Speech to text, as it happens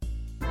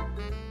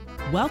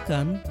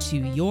Welcome to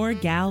Your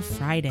Gal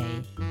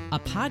Friday, a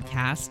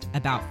podcast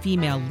about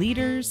female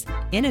leaders,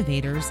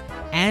 innovators,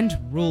 and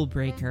rule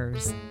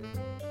breakers.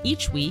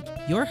 Each week,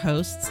 your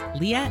hosts,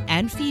 Leah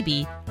and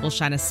Phoebe, will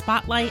shine a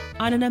spotlight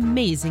on an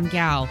amazing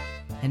gal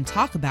and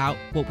talk about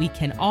what we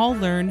can all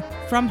learn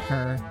from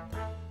her.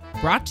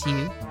 Brought to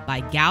you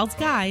by Gal's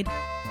Guide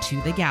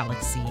to the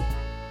Galaxy.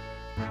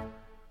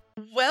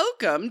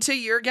 Welcome to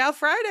Your Gal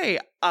Friday.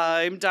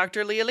 I'm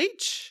Dr. Leah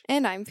Leach.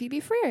 And I'm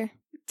Phoebe Freer.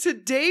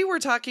 Today we're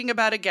talking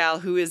about a gal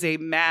who is a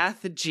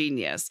math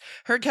genius.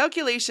 Her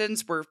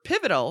calculations were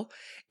pivotal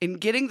in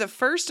getting the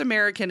first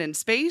American in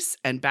space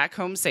and back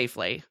home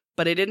safely.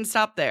 But it didn't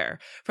stop there.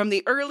 From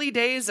the early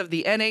days of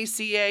the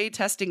NACA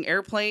testing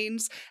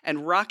airplanes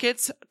and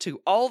rockets to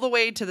all the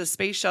way to the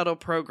space shuttle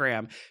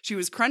program, she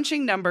was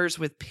crunching numbers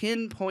with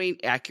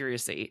pinpoint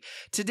accuracy.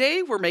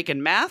 Today, we're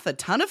making math a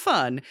ton of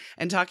fun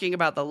and talking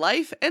about the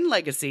life and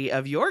legacy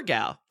of your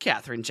gal,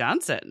 Katherine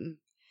Johnson.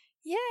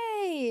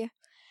 Yay!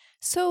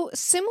 So,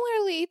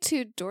 similarly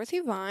to Dorothy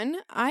Vaughan,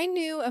 I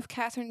knew of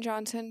Katherine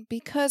Johnson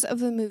because of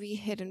the movie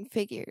Hidden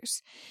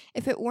Figures.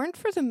 If it weren't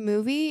for the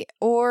movie,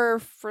 or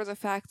for the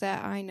fact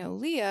that I know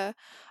Leah,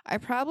 I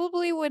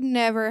probably would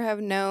never have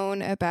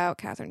known about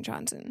Katherine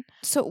Johnson.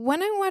 So,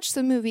 when I watched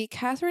the movie,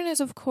 Katherine is,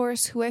 of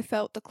course, who I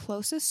felt the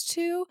closest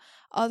to,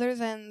 other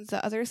than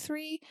the other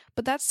three,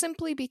 but that's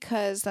simply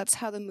because that's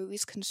how the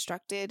movie's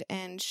constructed,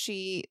 and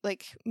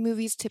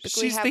movies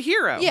typically She's the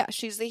hero. Yeah,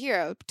 she's the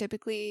hero.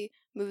 Typically,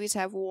 movies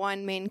have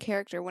one main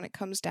character when it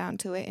comes down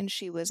to it, and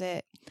she was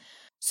it.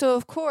 So,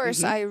 of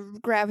course, I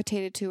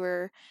gravitated to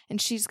her,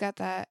 and she's got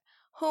that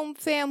home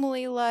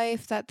family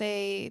life that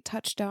they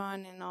touched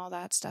on and all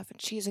that stuff, and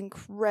she's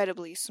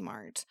incredibly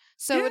smart.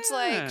 So it's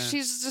like,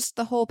 she's just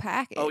the whole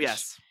package. Oh,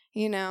 yes.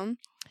 You know?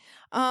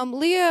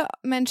 Leah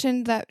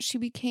mentioned that she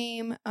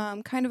became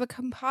kind of a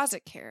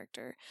composite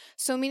character.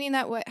 So meaning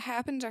that what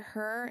happened to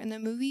her in the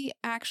movie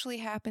actually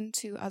happened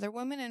to other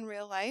women in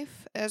real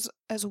life as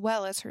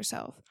well as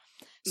herself.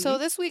 So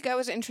this week I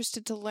was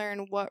interested to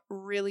learn what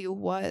really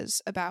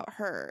was about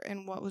her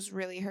and what was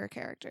really her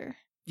character.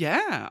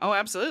 Yeah. Oh,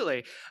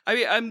 absolutely. I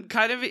mean, I'm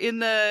kind of in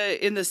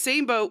the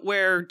same boat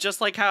where,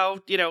 just like how,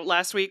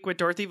 last week with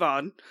Dorothy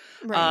Vaughan,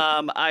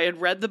 Right. I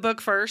had read the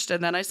book first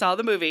and then I saw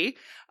the movie.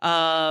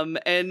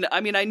 And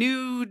I mean, I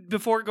knew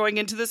before going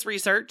into this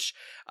research,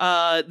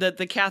 that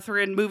the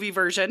Katherine movie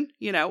version,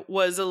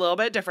 was a little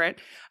bit different.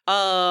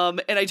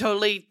 And I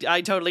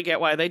totally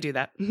get why they do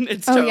that.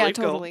 It's totally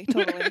cool.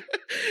 Totally.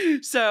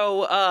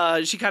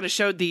 So, she kind of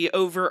showed the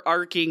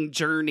overarching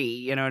journey,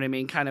 you know what I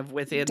mean? Kind of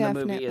within the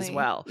movie as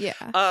well.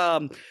 Yeah.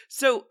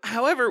 So,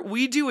 however,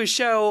 we do a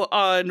show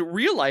on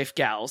real life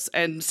gals.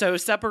 And so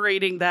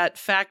separating that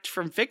fact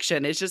from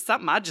fiction is just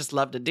something I just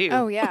love to do.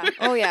 Oh, yeah.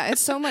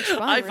 It's so much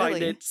fun, I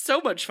find it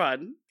so much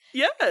fun.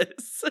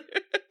 Yes.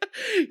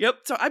 Yep.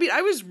 So, I mean,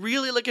 I was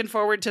really looking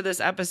forward to this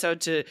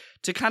episode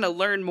to kind of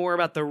learn more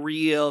about the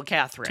real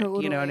Katherine.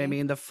 Totally. You know what I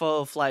mean? The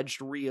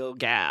full-fledged real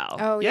gal.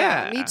 Oh,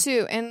 yeah. Me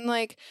too. And,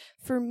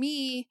 for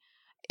me,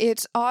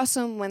 it's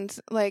awesome when,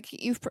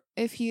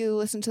 if you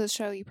listen to the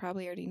show, you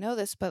probably already know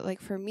this,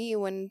 but, for me,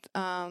 when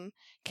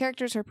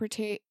characters are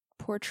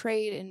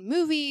portrayed in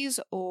movies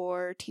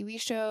or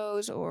TV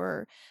shows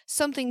or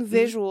something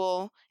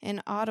visual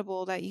and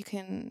audible that you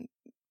can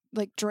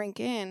drink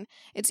in,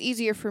 it's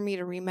easier for me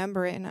to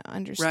remember it and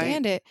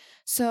understand it.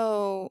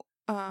 So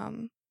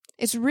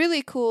it's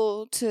really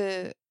cool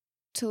to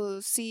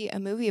see a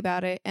movie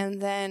about it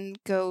and then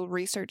go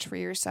research for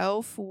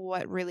yourself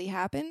what really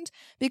happened,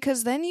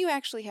 because then you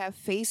actually have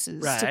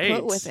faces to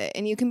put with it,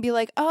 and you can be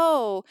like,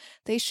 oh,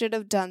 they should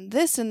have done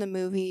this in the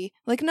movie,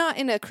 not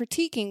in a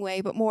critiquing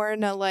way, but more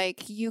in a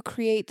you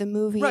create the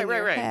movie in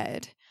your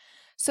head.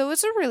 So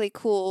it's a really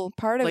cool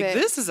part of it.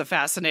 This is a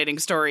fascinating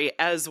story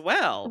as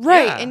well.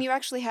 Right. Yeah. And you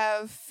actually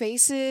have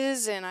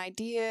faces and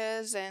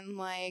ideas and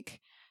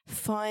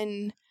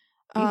fun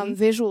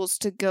visuals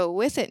to go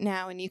with it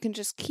now. And you can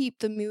just keep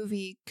the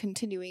movie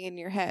continuing in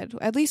your head,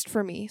 at least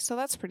for me. So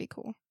that's pretty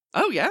cool.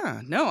 Oh,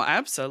 yeah. No,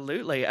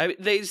 absolutely.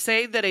 They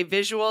say that a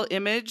visual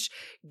image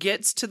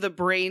gets to the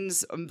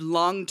brain's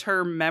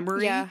long-term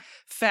memory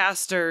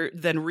faster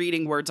than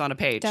reading words on a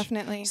page.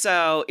 Definitely.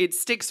 So it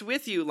sticks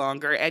with you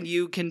longer and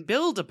you can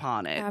build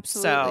upon it.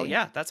 Absolutely. So,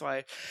 yeah, that's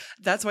why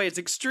it's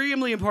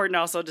extremely important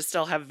also to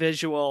still have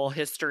visual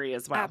history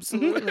as well.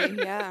 Absolutely,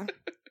 yeah.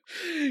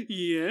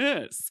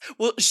 Yes.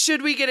 Well,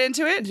 should we get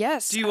into it?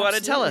 Yes, Do you want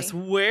to tell us,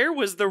 where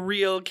was the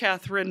real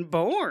Katherine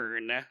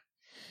born?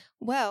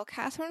 Well,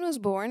 Katherine was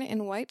born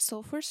in White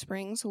Sulphur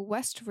Springs,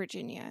 West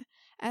Virginia,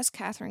 as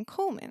Katherine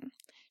Coleman.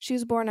 She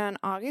was born on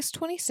August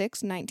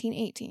 26,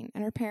 1918,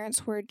 and her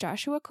parents were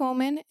Joshua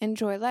Coleman and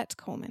Joylette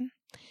Coleman.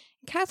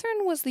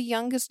 Katherine was the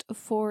youngest of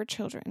 4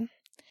 children.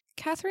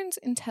 Katherine's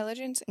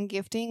intelligence and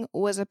gifting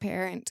was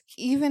apparent,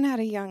 even at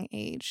a young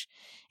age.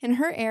 In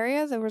her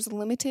area, there was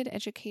limited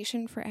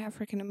education for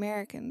African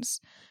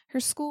Americans. Her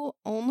school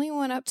only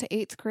went up to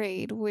 8th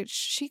grade, which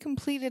she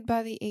completed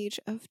by the age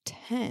of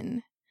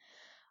 10.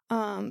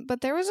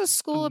 But there was a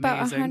school about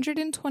Amazing.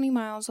 120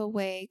 miles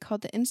away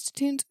called the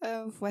Institute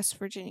of West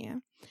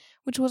Virginia,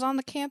 which was on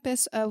the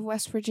campus of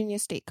West Virginia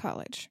State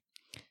College.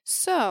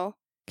 So,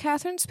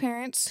 Catherine's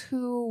parents,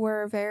 who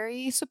were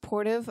very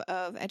supportive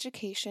of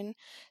education,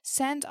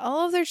 sent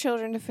all of their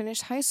children to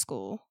finish high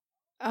school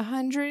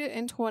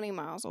 120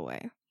 miles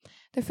away.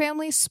 The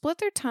families split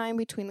their time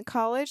between the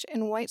college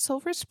and White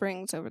Sulphur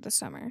Springs over the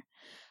summer.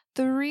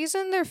 The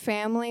reason their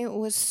family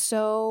was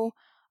so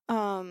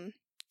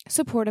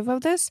supportive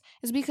of this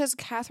is because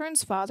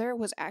Catherine's father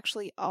was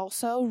actually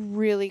also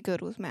really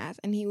good with math,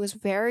 and he was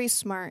very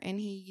smart, and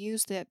he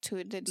used it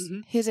to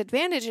his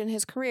advantage in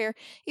his career,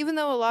 even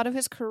though a lot of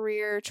his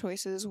career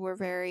choices were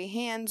very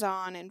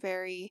hands-on and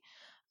very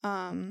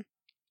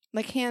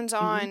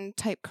hands-on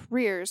type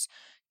careers.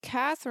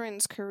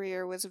 Catherine's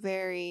career was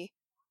very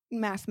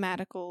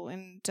mathematical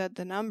and did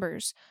the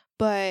numbers,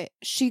 but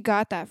she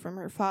got that from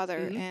her father,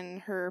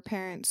 and her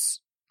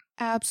parents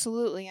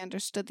absolutely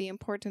understood the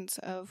importance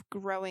of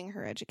growing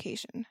her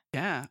education.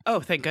 Yeah. Oh,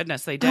 thank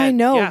goodness they did. I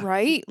know, yeah.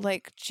 right?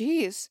 Like,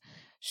 geez,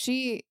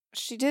 she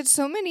did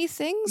so many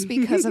things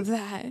because of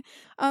that.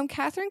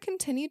 Catherine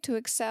continued to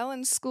excel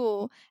in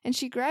school, and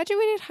she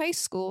graduated high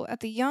school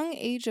at the young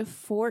age of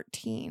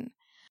 14.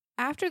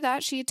 After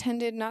that, she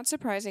attended, not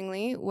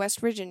surprisingly, West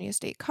Virginia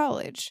State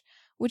College,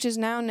 which is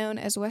now known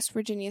as West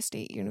Virginia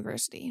State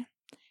University.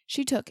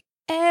 She took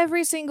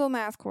every single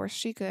math course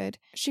she could.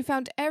 She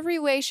found every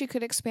way she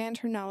could expand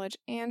her knowledge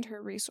and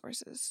her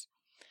resources.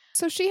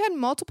 So she had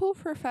multiple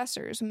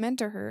professors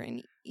mentor her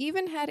and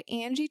even had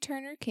Angie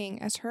Turner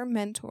King as her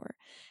mentor.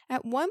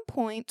 At one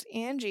point,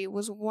 Angie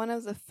was one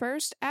of the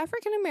first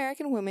African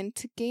American women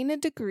to gain a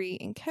degree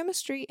in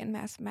chemistry and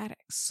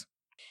mathematics.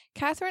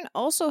 Catherine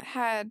also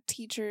had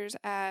teachers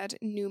add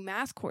new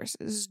math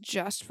courses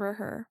just for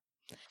her.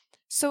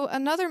 So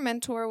another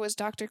mentor was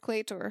Dr.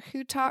 Claytor,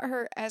 who taught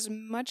her as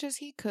much as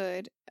he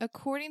could,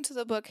 according to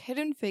the book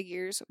Hidden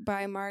Figures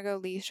by Margot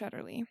Lee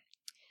Shetterly.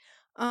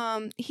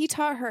 He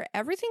taught her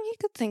everything he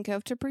could think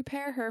of to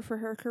prepare her for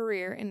her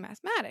career in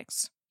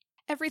mathematics.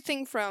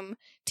 Everything from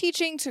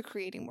teaching to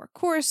creating more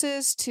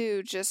courses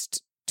to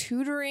just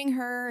tutoring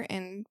her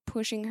and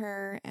pushing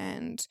her,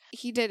 and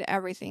he did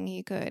everything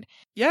he could.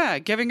 Yeah,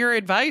 giving her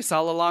advice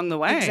all along the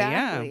way.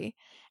 Exactly.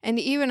 Yeah. And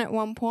even at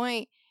one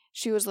point,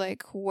 she was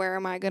like, where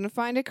am I going to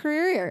find a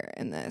career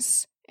in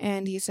this?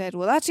 And he said,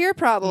 well, that's your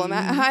problem.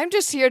 I'm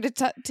just here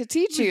to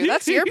teach you.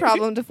 That's your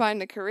problem to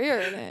find a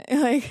career in it.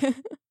 Like,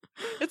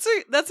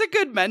 that's a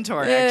good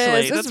mentor,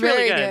 actually. It's That's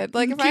very really good.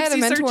 Like, if Keeps I had a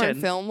you mentor in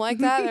searching. film like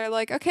that, they're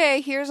like,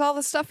 okay, here's all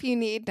the stuff you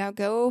need. Now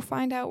go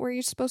find out where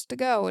you're supposed to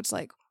go. It's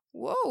like,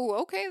 whoa,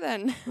 okay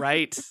then.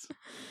 Right.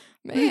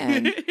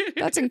 Man,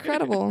 that's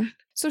incredible.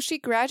 So she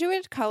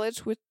graduated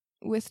college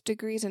with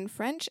degrees in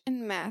French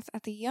and math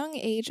at the young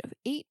age of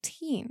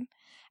 18.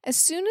 As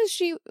soon as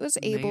she was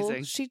able,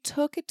 Amazing. she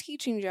took a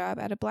teaching job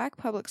at a black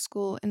public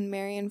school in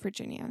Marion,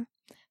 Virginia.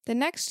 The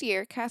next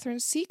year,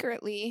 Catherine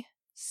secretly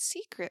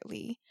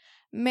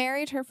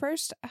married her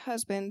first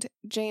husband,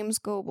 James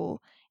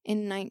Goebel,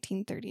 in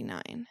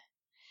 1939.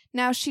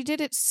 Now, she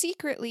did it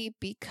secretly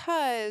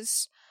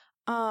because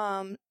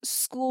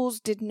schools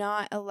did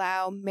not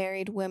allow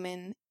married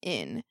women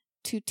in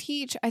to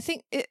teach. I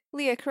think,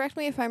 Leah, correct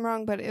me if I'm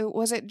wrong, but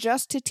was it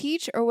just to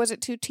teach, or was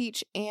it to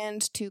teach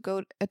and to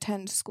go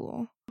attend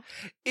school?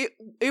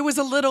 It was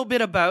a little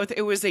bit of both.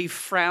 It was a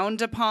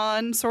frowned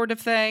upon sort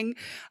of thing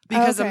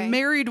because a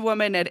married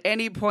woman at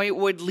any point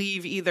would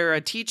leave either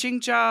a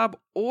teaching job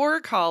or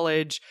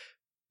college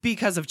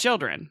because of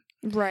children.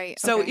 Right.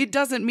 So okay. it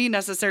doesn't mean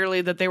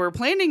necessarily that they were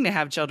planning to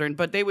have children,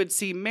 but they would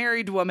see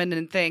married women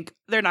and think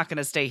they're not going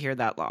to stay here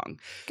that long.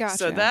 Gotcha.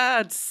 So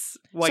that's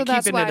why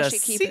keeping it a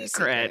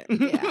secret.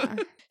 Yeah.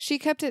 She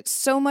kept it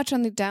so much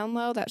on the down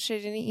low that she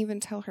didn't even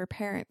tell her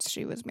parents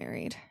she was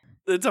married.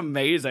 It's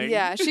amazing.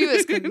 Yeah, she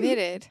was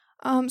committed.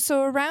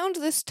 So around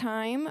this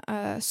time,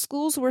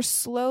 schools were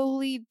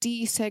slowly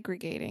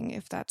desegregating,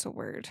 if that's a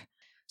word.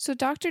 So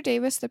Dr.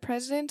 Davis, the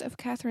president of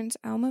Catherine's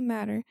alma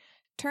mater,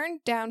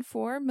 turned down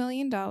 $4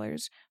 million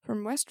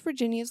from West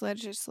Virginia's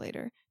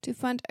legislature to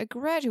fund a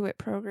graduate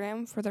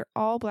program for their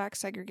all-black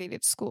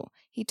segregated school.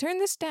 He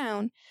turned this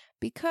down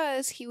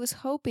because he was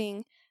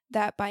hoping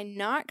that by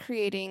not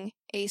creating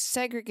a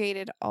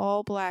segregated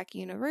all-black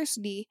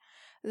university,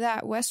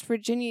 that West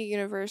Virginia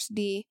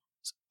University's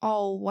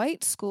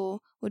all-white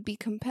school would be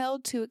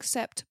compelled to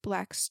accept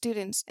black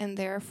students and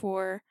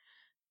therefore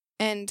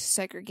end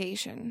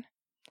segregation.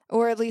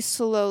 Or at least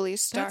slowly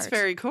start. That's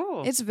very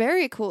cool. It's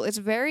very cool. It's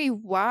very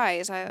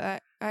wise. I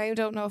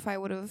don't know if I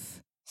would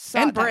have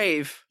thought and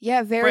brave. That.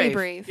 Yeah, very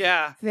brave.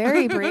 Yeah.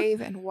 Very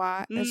brave and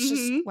wise. It's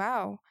just,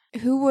 wow.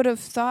 Who would have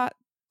thought?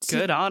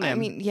 Good on him. I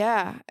mean,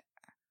 yeah.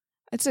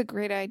 It's a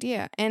great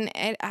idea. And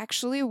it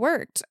actually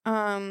worked.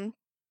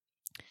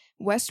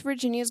 West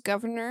Virginia's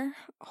Governor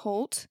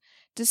Holt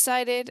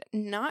decided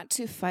not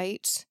to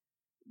fight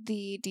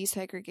the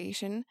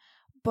desegregation,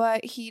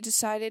 but he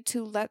decided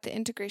to let the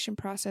integration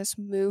process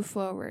move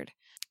forward.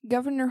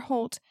 Governor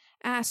Holt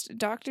asked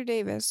Dr.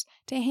 Davis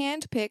to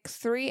handpick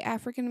 3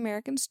 African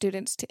American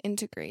students to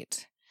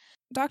integrate.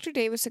 Dr.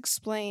 Davis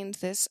explained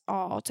this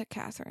all to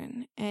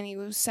Catherine, and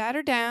he sat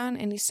her down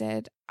and he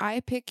said,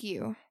 "I pick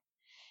you."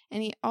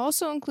 And he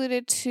also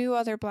included 2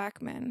 other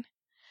black men.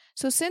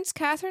 So since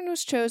Catherine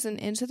was chosen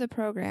into the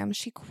program,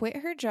 she quit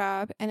her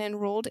job and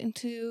enrolled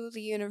into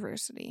the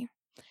university.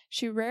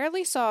 She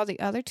rarely saw the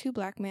other 2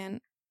 black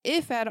men,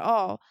 if at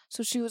all,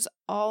 so she was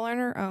all on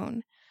her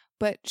own.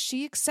 But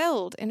she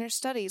excelled in her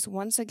studies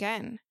once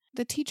again.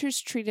 The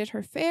teachers treated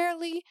her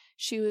fairly.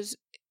 She was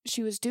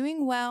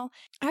doing well.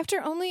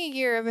 After only a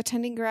year of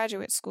attending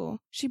graduate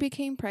school, she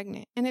became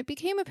pregnant, and it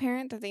became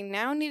apparent that they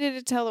now needed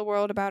to tell the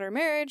world about her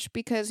marriage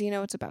because,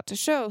 it's about to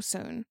show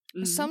soon.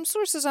 Mm-hmm. Some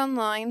sources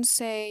online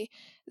say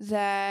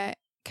that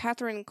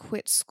Catherine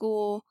quit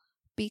school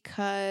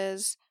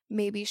because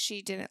maybe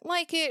she didn't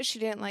like it. She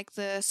didn't like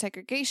the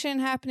segregation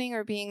happening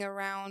or being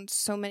around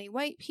so many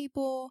white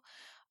people.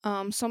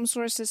 Some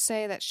sources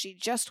say that she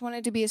just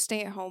wanted to be a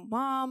stay-at-home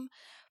mom.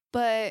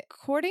 But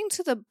according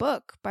to the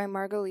book by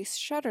Margolise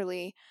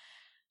Shutterly,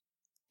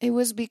 it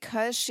was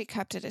because she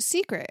kept it a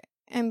secret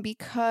and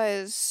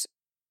because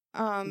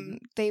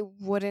they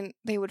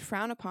would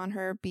frown upon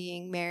her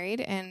being married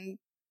and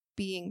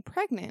being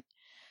pregnant.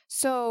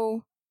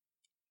 So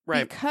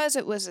because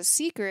it was a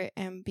secret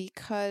and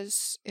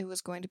because it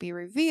was going to be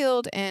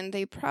revealed and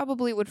they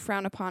probably would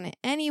frown upon it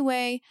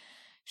anyway,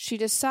 she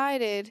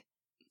decided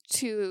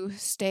to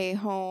stay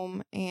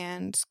home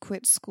and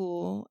quit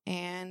school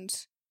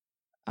and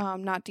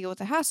not deal with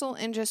the hassle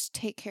and just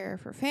take care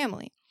of her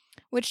family,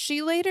 which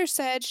she later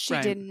said she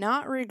did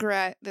not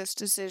regret this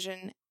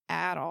decision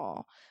at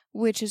all,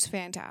 which is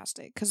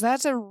fantastic because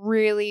that's a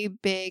really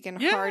big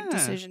and hard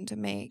decision to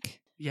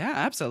make. Yeah,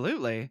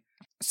 absolutely.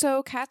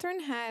 So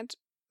Catherine had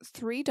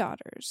 3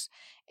 daughters,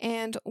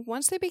 and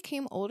once they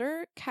became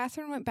older,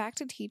 Catherine went back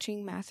to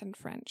teaching math and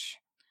French.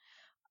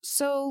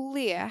 So,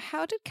 Leah,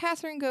 how did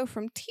Catherine go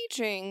from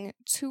teaching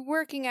to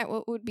working at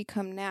what would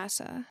become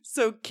NASA?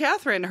 So,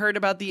 Catherine heard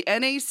about the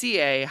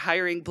NACA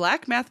hiring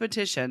black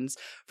mathematicians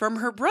from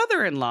her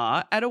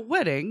brother-in-law at a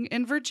wedding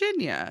in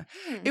Virginia.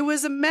 It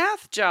was a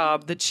math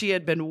job that she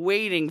had been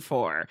waiting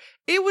for.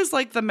 It was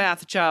like the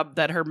math job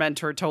that her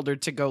mentor told her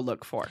to go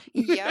look for.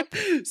 Yep.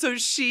 So,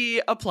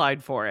 she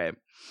applied for it.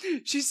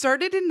 She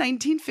started in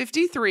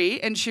 1953,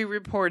 and she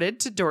reported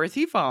to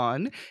Dorothy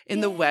Vaughan in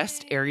the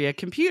West Area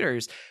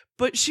Computers.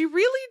 But she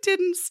really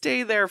didn't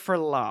stay there for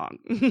long.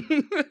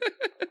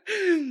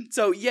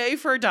 So, yay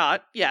for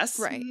Dot, yes.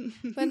 Right.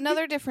 But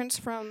another difference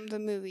from the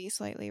movie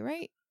slightly,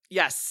 right?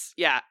 Yes.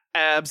 Yeah,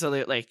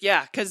 absolutely.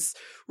 Yeah, because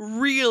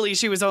really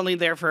she was only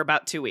there for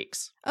about 2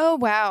 weeks. Oh,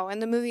 wow.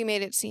 And the movie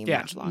made it seem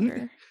much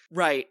longer.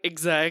 Right,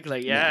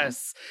 exactly.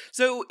 Yes. Yeah.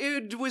 So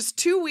it was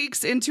 2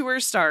 weeks into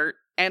her start,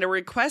 and a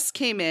request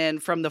came in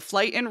from the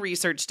Flight and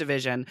Research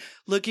Division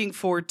looking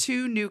for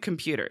 2 new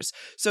computers.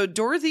 So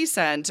Dorothy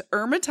sent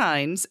Irma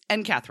Tynes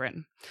and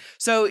Catherine.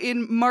 So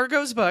in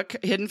Margot's book,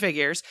 Hidden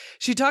Figures,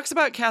 she talks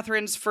about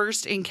Catherine's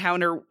first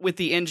encounter with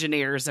the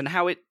engineers and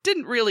how it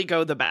didn't really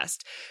go the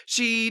best.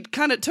 She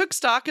kind of took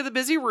stock of the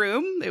busy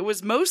room. It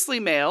was mostly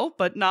male,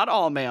 but not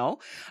all male.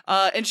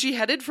 And she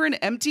headed for an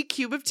empty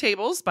cube of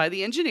tables by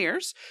the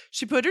engineers.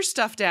 She put her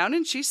stuff down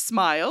and she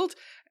smiled.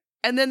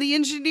 And then the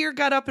engineer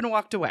got up and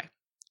walked away.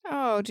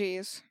 Oh,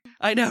 geez.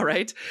 I know,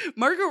 right?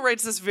 Margot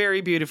writes this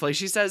very beautifully.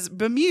 She says,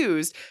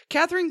 bemused,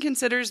 Catherine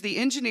considers the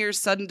engineer's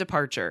sudden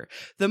departure.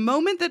 The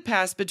moment that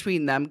passed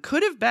between them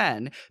could have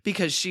been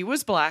because she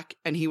was black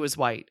and he was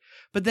white.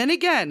 But then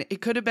again, it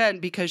could have been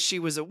because she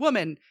was a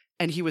woman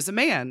and he was a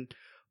man.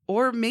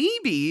 Or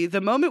maybe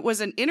the moment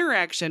was an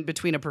interaction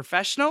between a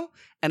professional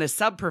and a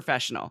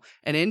sub-professional,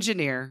 an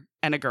engineer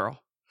and a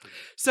girl.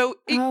 So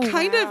it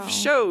kind of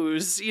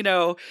shows,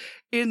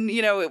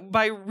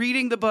 by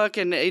reading the book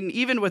and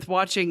even with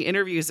watching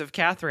interviews of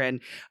Catherine,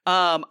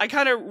 I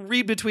kind of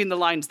read between the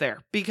lines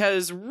there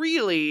because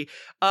really,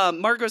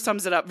 Margot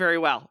sums it up very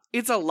well.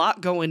 It's a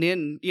lot going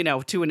in,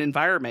 to an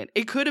environment.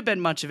 It could have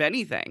been much of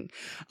anything.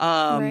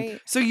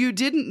 Right. So you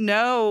didn't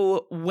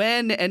know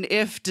when and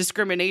if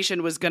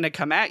discrimination was going to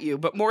come at you,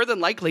 but more than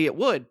likely it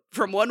would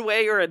from one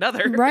way or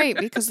another. Right,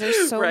 because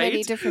there's so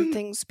many different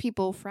things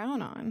people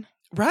frown on.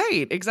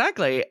 Right,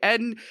 exactly.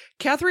 And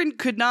Catherine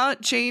could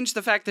not change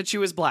the fact that she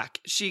was black.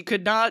 She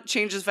could not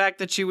change the fact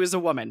that she was a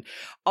woman.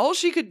 All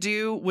she could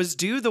do was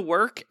do the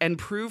work and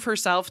prove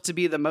herself to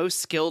be the most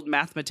skilled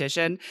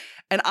mathematician.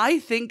 And I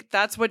think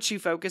that's what she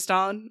focused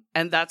on,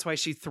 and that's why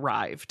she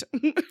thrived.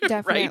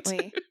 Definitely.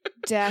 Right?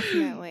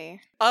 Definitely.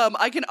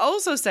 I can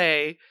also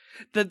say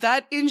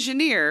that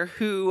engineer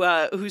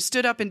who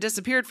stood up and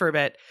disappeared for a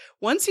bit,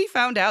 once he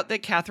found out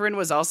that Catherine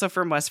was also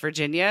from West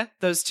Virginia,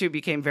 those two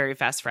became very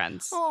fast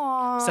friends.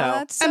 Aww, so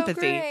that's so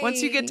empathy. great.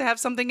 Once you get to have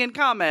something in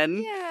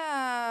common.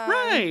 Yeah.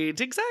 Right,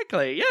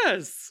 exactly.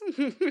 Yes.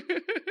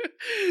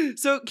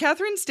 So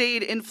Catherine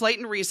stayed in flight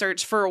and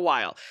research for a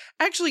while.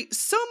 Actually,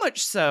 so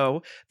much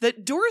so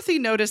that Dorothy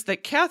noticed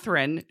that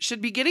Catherine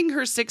should be getting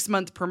her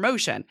 6-month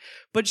promotion,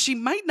 but she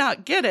might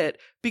not get it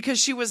because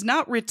she was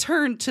not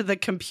returned to the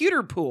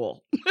computer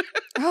pool.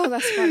 Oh,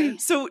 that's funny.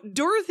 So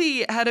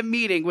Dorothy had a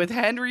meeting with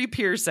Henry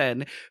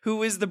Pearson,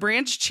 who is the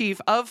branch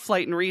chief of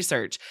flight and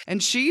research,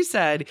 and she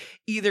said,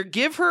 either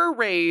give her a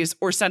raise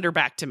or send her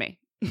back to me.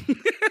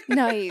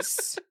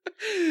 Nice.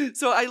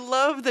 So I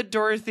love that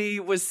Dorothy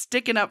was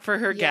sticking up for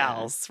her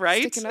gals,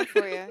 right? Sticking up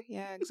for you.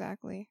 Yeah,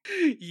 exactly.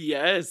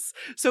 Yes.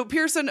 So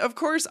Pearson, of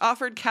course,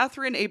 offered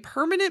Catherine a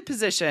permanent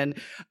position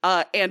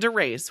and a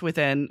raise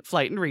within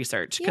flight and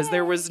research because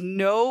there was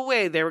no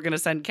way they were going to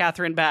send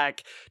Catherine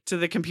back to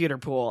the computer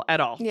pool at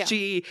all. Yeah.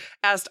 She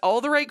asked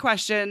all the right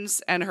questions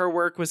and her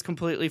work was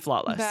completely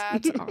flawless.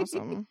 That's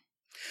awesome.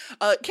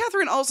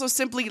 Catherine also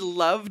simply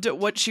loved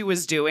what she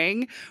was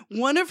doing.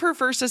 One of her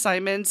first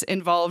assignments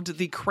involved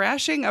the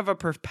crashing of a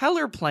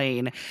propeller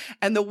plane,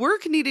 and the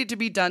work needed to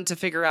be done to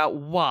figure out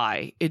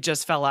why it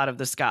just fell out of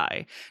the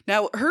sky.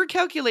 Now, her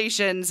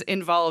calculations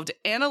involved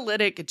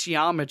analytic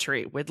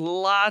geometry with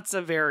lots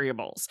of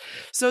variables.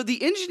 So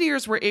the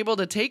engineers were able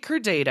to take her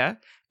data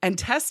and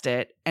test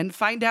it and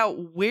find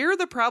out where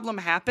the problem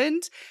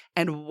happened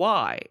and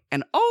why,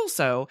 and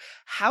also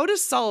how to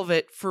solve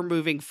it for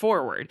moving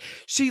forward.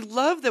 She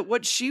loved that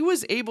what she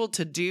was able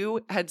to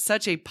do had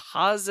such a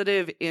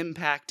positive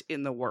impact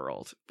in the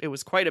world. It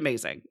was quite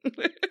amazing.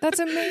 That's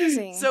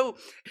amazing. So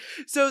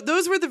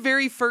those were the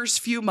very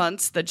first few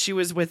months that she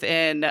was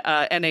within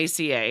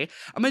NACA.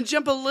 I'm going to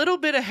jump a little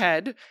bit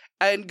ahead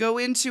and go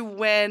into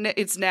when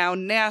it's now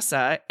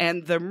NASA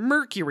and the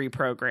Mercury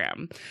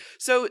program.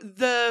 So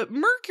the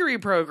Mercury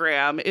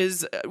program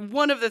is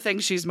one of the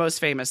things she's most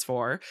famous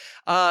for.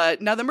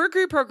 Now, the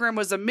Mercury program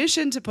was a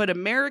mission to put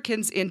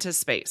Americans into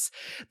space.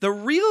 The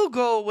real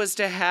goal was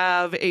to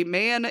have a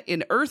man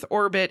in Earth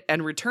orbit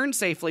and return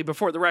safely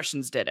before the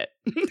Russians did it.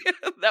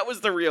 That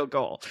was the real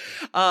goal.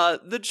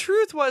 The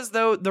truth was,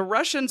 though, the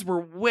Russians were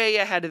way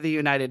ahead of the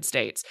United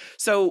States.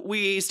 So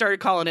we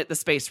started calling it the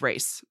space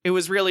race. It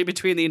was really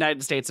between the United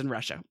States and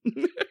Russia.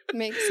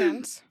 Makes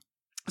sense.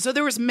 So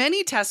there was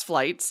many test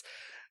flights,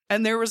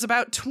 and there was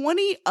about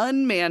 20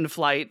 unmanned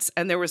flights,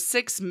 and there was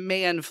 6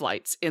 manned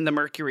flights in the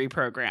Mercury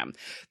program.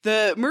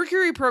 The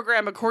Mercury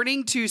program,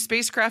 according to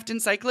Spacecraft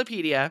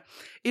Encyclopedia,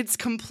 its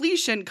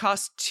completion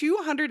cost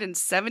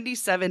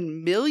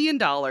 $277 million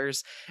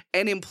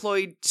and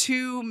employed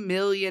 2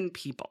 million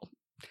people.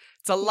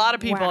 It's a lot of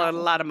people and a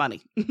lot of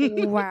money.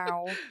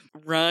 Wow.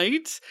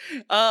 Right?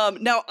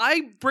 Now,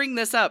 I bring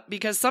this up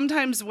because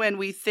sometimes when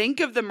we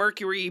think of the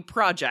Mercury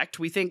project,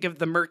 we think of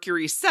the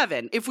Mercury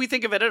 7, if we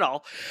think of it at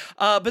all.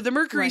 But the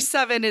Mercury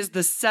 7 is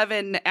the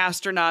 7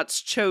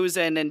 astronauts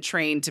chosen and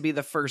trained to be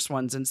the first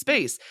ones in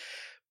space.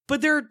 But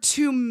there are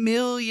 2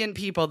 million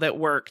people that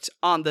worked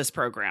on this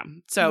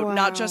program. So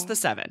not just the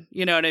 7,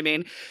 you know what I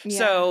mean? Yeah.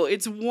 So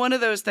it's one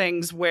of those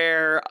things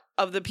where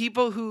of the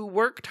people who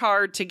worked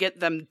hard to get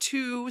them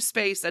to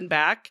space and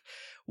back,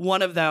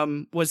 one of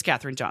them was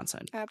Katherine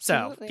Johnson.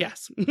 Absolutely. So,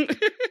 yes.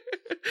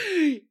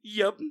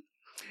 Yep.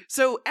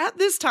 So at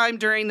this time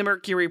during the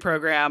Mercury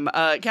program,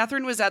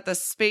 Catherine was at the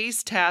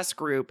Space Task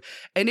Group,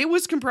 and it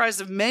was comprised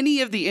of many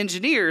of the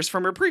engineers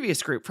from her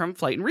previous group from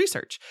Flight and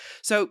Research.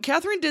 So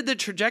Catherine did the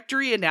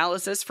trajectory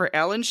analysis for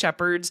Alan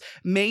Shepard's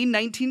May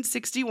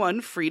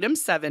 1961 Freedom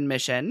 7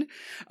 mission,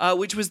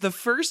 which was the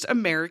first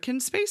American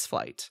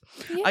spaceflight.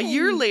 A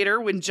year later,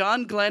 when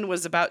John Glenn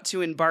was about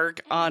to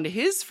embark on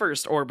his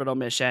first orbital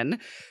mission,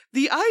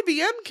 the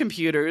IBM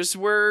computers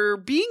were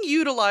being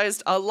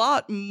utilized a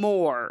lot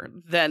more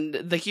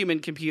than the human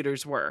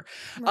computers were.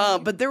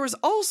 But there was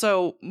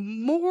also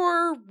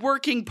more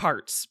working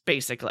parts,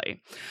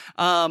 basically.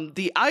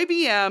 The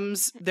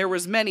IBMs, there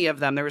was many of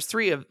them. There was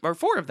 4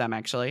 of them,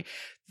 actually.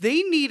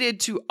 They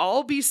needed to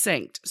all be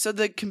synced. So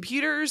the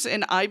computers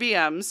and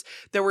IBMs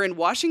that were in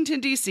Washington,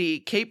 D.C.,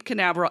 Cape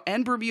Canaveral,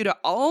 and Bermuda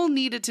all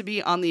needed to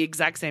be on the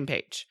exact same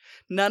page.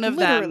 None of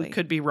them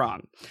could be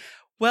wrong.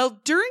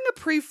 Well, during a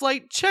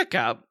pre-flight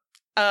checkup,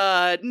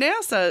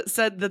 NASA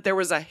said that there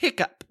was a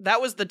hiccup. That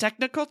was the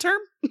technical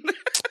term.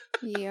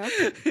 Yep.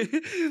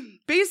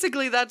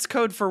 Basically, that's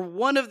code for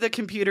one of the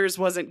computers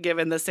wasn't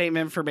given the same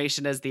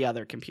information as the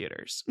other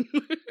computers.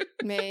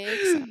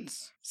 Makes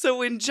sense. So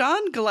when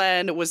John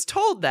Glenn was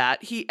told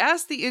that, he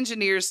asked the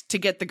engineers to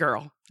get the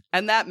girl.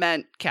 And that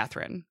meant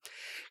Catherine.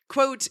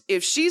 Quote,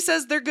 if she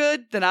says they're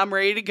good, then I'm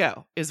ready to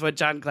go, is what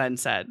John Glenn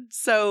said.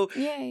 So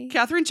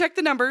Catherine checked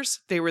the numbers.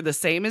 They were the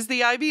same as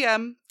the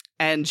IBM,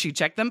 and she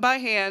checked them by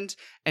hand,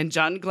 and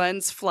John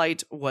Glenn's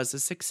flight was a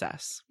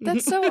success.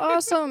 That's so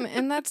awesome.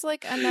 And that's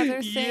like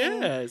another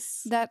thing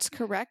that's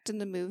correct in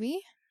the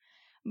movie.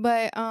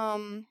 But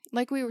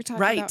like we were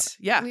talking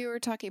about, we were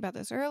talking about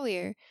this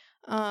earlier.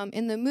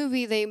 In the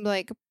movie, they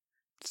like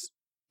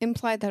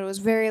implied that it was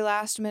very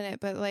last minute,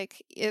 but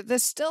like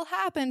this still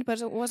happened,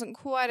 but it wasn't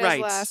quite as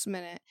last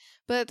minute.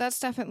 But that's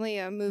definitely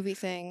a movie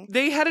thing.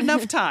 They had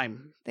enough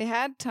time. They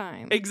had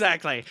time.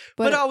 Exactly.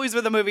 But always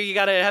with a movie, you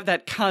got to have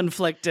that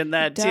conflict and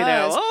that, you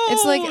know,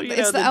 it's like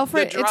it's the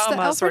Alfred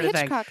sort of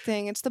Hitchcock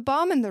thing. It's the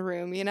bomb in the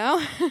room, you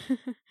know?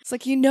 It's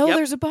like, you know,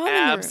 there's a bomb in the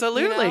room.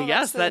 Absolutely. You know?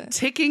 Yes. That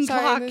ticking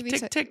clock.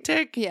 Tick, tick,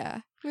 tick. Yeah.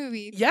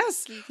 Movie.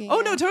 Yes. Geeking, oh,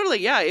 no, totally.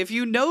 Yeah. If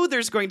you know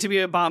there's going to be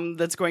a bomb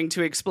that's going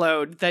to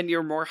explode, then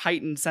you're more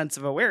heightened sense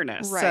of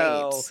awareness. Right.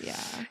 So yeah.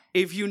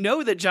 if you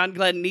know that John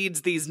Glenn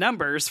needs these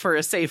numbers for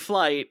a safe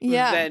flight,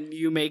 then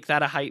you make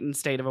that a heightened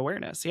state of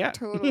awareness. Yeah.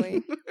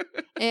 Totally.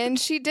 And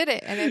she did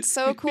it. And it's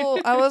so cool.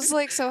 I was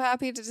like so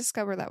happy to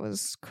discover that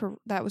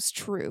was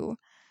true.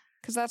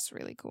 Because that's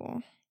really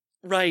cool.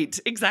 Right.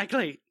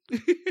 Exactly.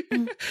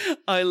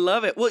 I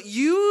love it. Well,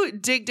 you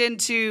digged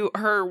into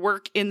her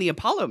work in the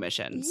Apollo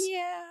missions.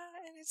 Yeah,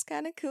 and it's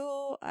kind of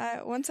cool.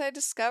 Once I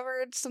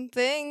discovered some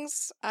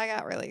things, I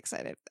got really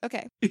excited.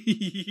 Okay.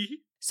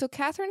 So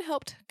Catherine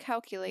helped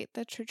calculate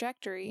the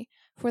trajectory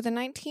for the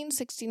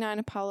 1969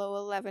 Apollo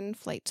 11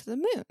 flight to the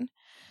moon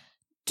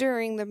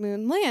during the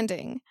moon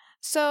landing.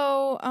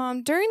 So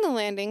during the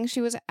landing,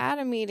 she was at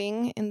a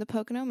meeting in the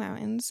Pocono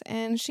Mountains,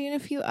 and she and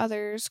a few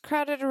others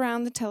crowded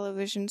around the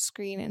television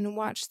screen and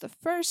watched the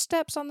first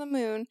steps on the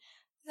moon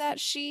that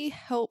she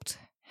helped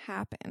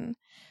happen,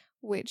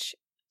 which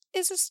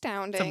is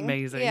astounding. It's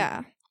amazing.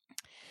 Yeah.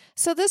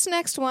 So this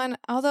next one,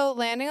 although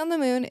landing on the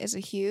moon is a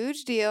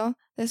huge deal,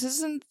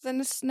 this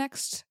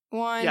next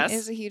one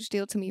is a huge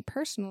deal to me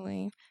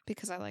personally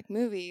because I like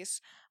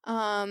movies.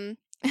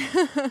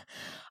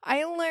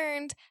 I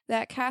learned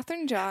that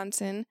Katherine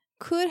Johnson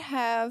could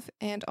have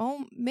and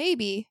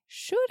maybe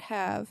should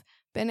have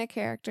been a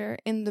character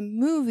in the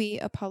movie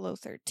Apollo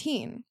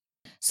 13.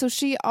 So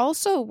she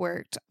also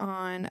worked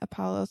on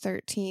Apollo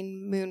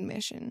 13 moon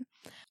mission,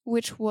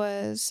 which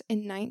was in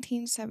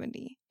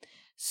 1970.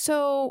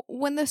 So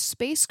when the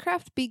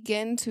spacecraft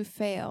began to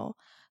fail,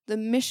 the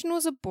mission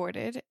was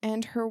aborted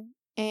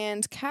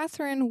and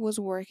Catherine was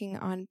working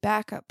on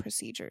backup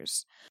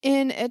procedures.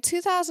 In a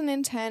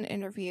 2010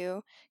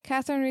 interview,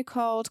 Catherine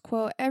recalled,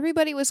 quote,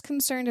 "Everybody was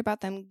concerned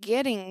about them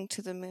getting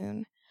to the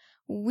moon.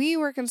 We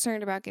were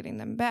concerned about getting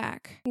them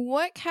back."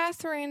 What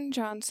Katherine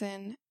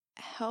Johnson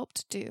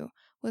helped do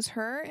was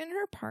her and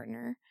her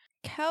partner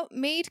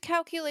made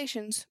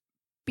calculations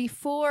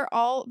before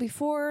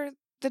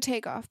the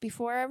takeoff,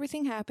 before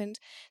everything happened.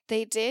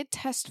 They did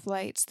test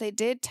flights, they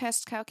did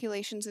test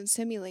calculations and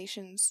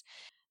simulations.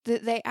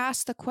 They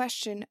asked the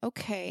question,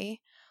 okay,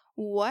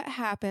 what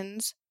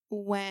happens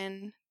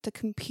when the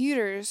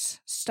computers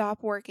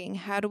stop working?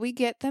 How do we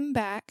get them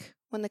back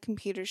when the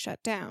computers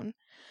shut down?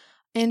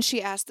 And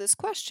she asked this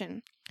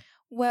question.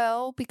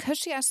 Well, because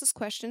she asked this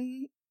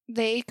question,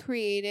 they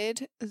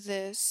created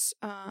this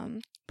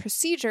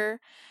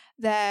procedure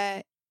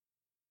that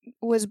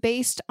was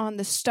based on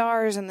the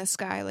stars in the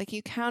sky. Like,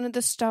 you counted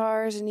the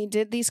stars and you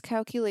did these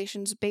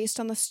calculations based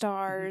on the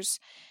stars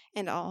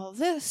and all of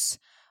this.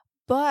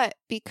 But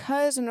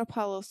because in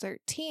Apollo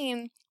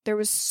 13, there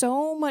was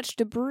so much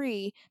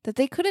debris that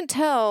they couldn't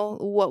tell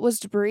what was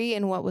debris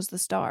and what was the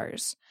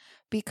stars.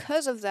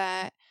 Because of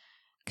that,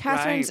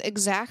 Catherine's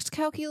exact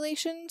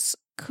calculations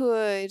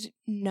could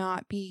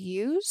not be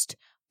used.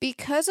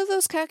 Because of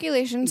those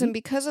calculations and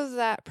because of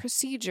that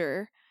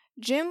procedure,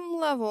 Jim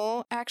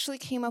Lovell actually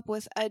came up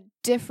with a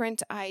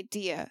different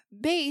idea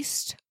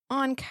based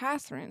on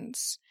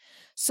Catherine's.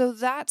 So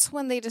that's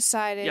when they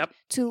decided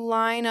to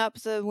line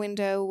up the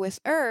window with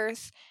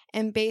Earth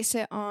and base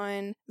it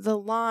on the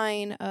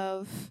line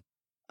of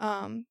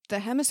the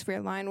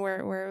hemisphere line where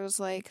it was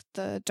like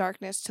the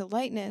darkness to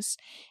lightness.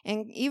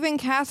 And even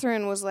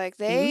Catherine was like,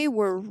 they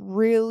were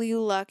really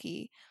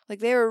lucky. Like,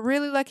 they were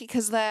really lucky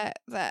because that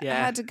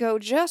had to go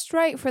just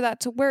right for that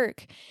to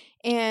work.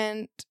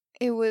 And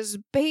it was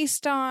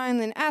based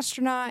on an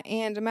astronaut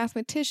and a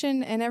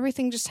mathematician, and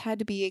everything just had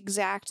to be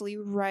exactly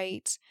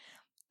right.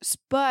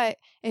 But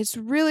it's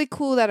really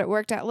cool that it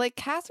worked out. Like,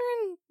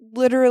 Catherine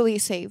literally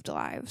saved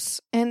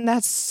lives, and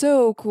that's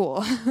so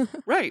cool.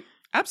 Right.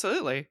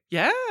 Absolutely.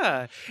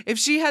 Yeah. If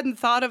she hadn't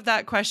thought of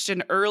that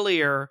question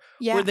earlier,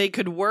 where they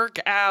could work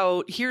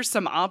out, here's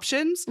some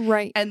options.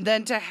 Right. And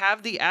then to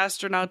have the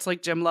astronauts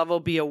like Jim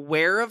Lovell be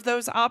aware of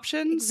those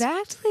options.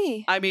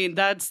 Exactly. I mean,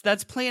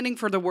 that's planning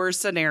for the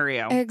worst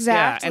scenario.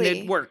 Exactly. Yeah, and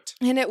it worked.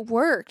 And it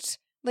worked.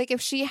 Like,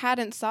 if she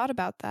hadn't thought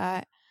about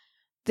that,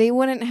 they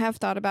wouldn't have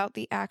thought about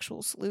the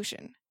actual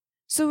solution.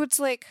 So it's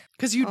like,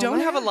 because you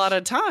don't have a lot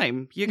of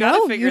time. You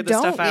got to figure this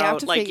stuff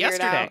out like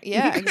yesterday.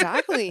 Yeah,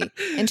 exactly.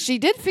 And she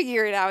did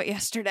figure it out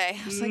yesterday.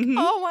 I was like,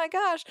 oh my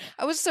gosh.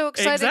 I was so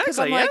excited because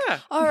I'm like,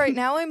 all right,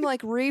 now I'm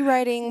like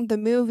rewriting the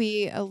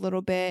movie a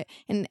little bit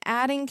and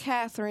adding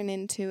Catherine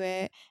into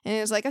it. And it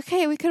was like,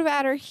 okay, we could have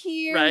added her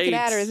here. We could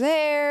add her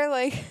there.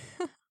 Like,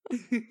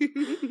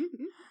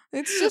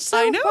 It's just so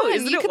I know, fun.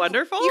 isn't it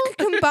wonderful? You could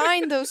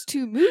combine those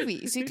two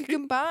movies. You could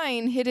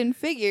combine Hidden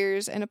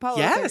Figures and Apollo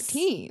Yes.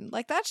 13.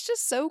 Like, that's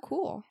just so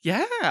cool.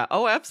 Yeah.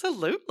 Oh,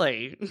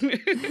 absolutely.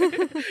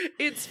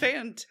 It's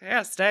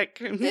fantastic.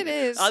 It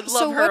is. I love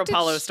So her what did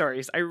Apollo she-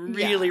 stories. I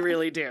really, Yeah.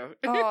 really do.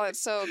 Oh,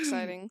 it's so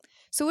exciting.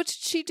 So what did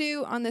she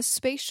do on this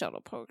space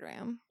shuttle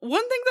program?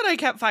 One thing that I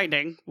kept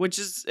finding, which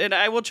is, and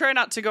I will try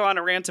not to go on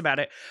a rant about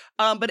it,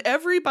 but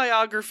every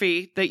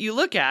biography that you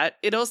look at,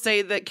 it'll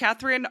say that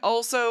Catherine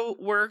also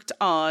worked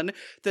on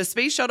the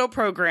space shuttle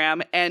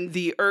program and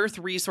the Earth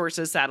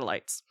resources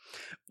satellites.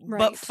 Right.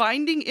 But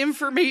finding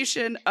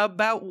information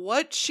about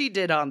what she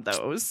did on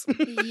those,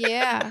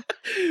 Yeah.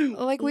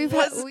 Like was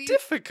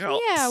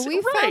difficult. Yeah, we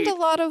right. found a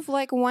lot of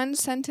like one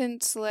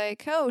sentence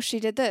like, oh,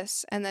 she did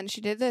this and then she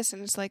did this.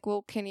 And it's like,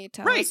 well, can you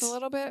tell Right. us a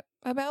little bit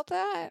about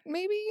that,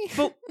 maybe?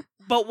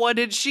 But what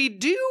did she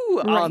do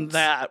on Right.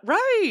 that?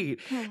 Right.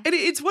 Hmm. And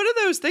it's one of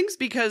those things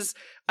because,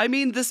 I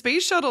mean, the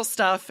space shuttle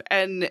stuff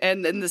and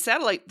the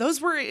satellite,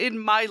 those were in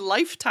my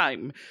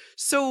lifetime.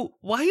 So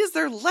why is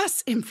there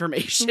less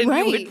information? You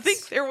Right. would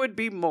think there would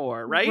be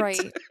more, right? Right.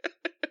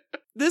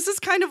 This is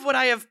kind of what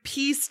I have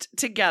pieced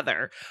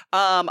together.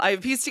 I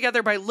have pieced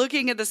together by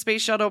looking at the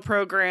space shuttle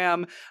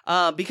program,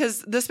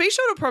 because the space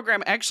shuttle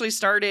program actually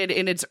started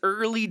in its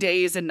early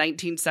days in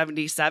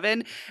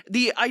 1977.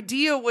 The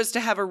idea was to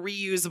have a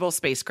reusable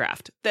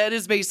spacecraft. That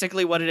is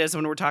basically what it is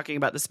when we're talking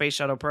about the space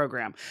shuttle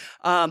program.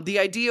 The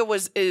idea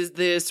is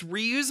this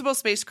reusable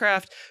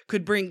spacecraft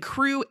could bring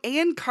crew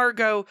and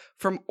cargo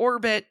from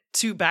orbit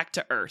to back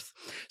to Earth.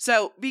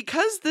 So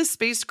because this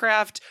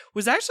spacecraft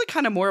was actually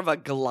kind of more of a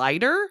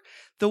glider,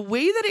 the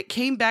way that it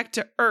came back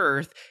to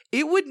Earth,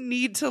 it would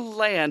need to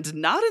land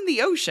not in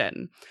the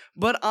ocean,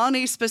 but on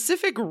a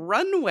specific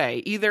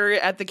runway, either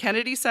at the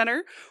Kennedy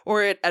Center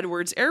or at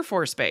Edwards Air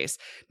Force Base.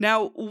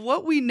 Now,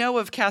 what we know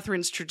of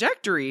Catherine's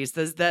trajectories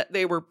is that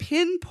they were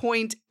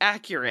pinpoint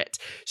accurate.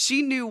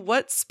 She knew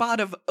what spot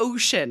of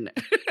ocean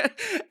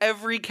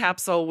every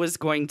capsule was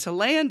going to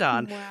land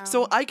on. Wow.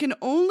 So I can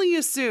only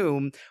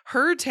assume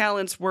her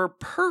talents were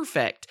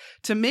perfect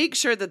to make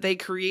sure that they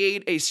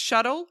create a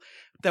shuttle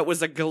that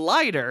was a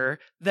glider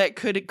that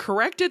could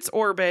correct its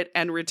orbit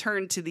and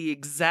return to the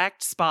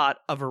exact spot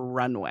of a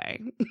runway.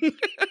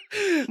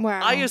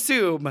 Wow. I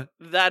assume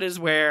that is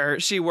where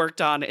she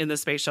worked on in the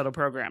space shuttle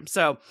program.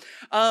 So,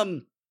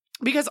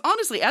 because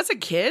honestly, as a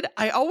kid,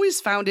 I always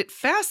found it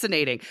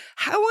fascinating.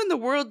 How in the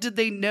world did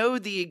they know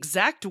the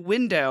exact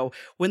window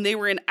when they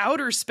were in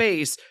outer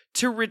space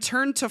to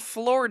return to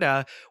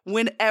Florida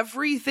when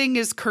everything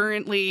is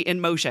currently in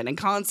motion and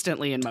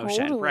constantly in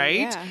motion, Totally, right?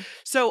 yeah.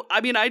 So,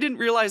 I mean, I didn't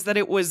realize that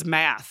it was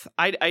math.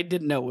 I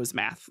didn't know it was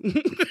math.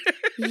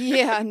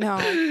 Yeah,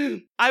 no.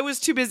 I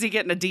was too busy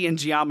getting a D in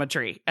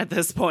geometry at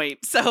this point.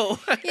 So,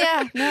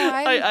 Yeah, no,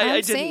 I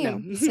I'm didn't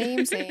same.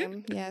 know.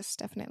 Same. Yes,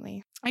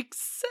 definitely.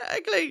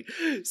 Exactly.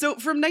 So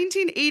from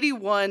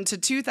 1981 to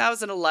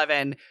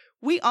 2011,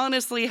 we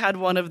honestly had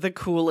one of the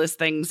coolest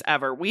things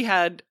ever. We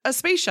had a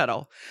space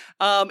shuttle.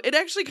 It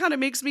actually kind of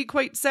makes me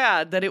quite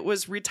sad that it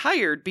was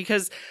retired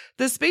because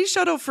the space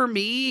shuttle for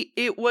me,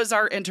 it was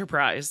our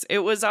Enterprise. It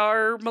was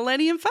our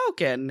Millennium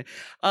Falcon.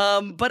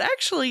 But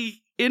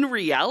actually, in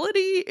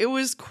reality, it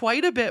was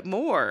quite a bit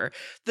more.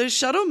 The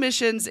shuttle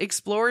missions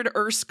explored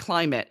Earth's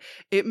climate.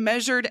 It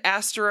measured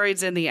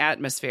asteroids in the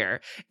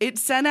atmosphere. It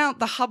sent out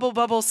the Hubble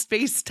Bubble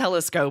Space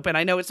Telescope. And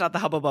I know it's not the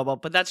Hubble Bubble,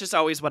 but that's just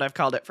always what I've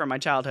called it from my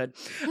childhood.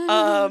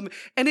 And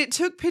it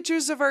took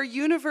pictures of our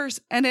universe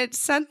and it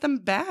sent them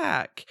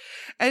back.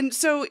 And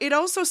so it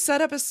also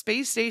set up a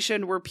space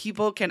station where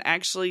people can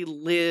actually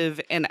live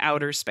in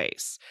outer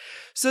space.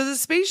 So the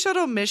space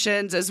shuttle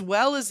missions, as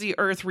well as the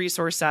Earth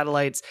resource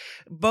satellites,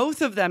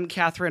 both of them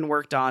Catherine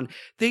worked on,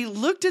 they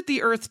looked at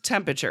the Earth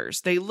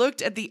temperatures. They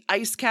looked at the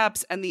ice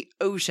caps and the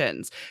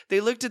oceans. They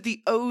looked at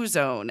the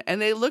ozone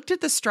and they looked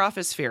at the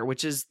stratosphere,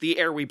 which is the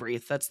air we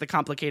breathe. That's the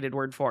complicated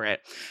word for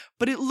it.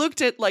 But it looked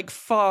at like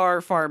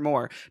far, far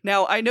more.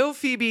 Now, I know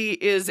Phoebe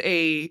is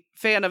a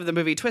fan of the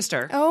movie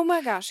Twister. Oh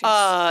my gosh.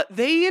 Yes.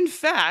 They, in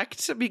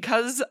fact,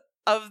 because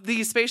of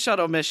the space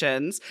shuttle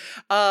missions,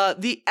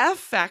 the F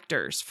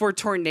factors for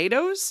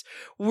tornadoes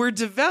were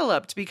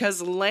developed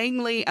because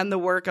Langley and the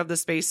work of the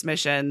space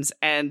missions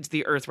and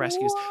the Earth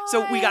rescues.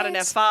 So we got an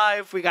What?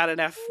 F5, we got an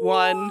F1.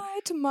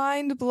 What?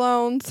 Mind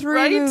blown. 3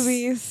 Right?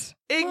 movies.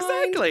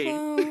 Exactly.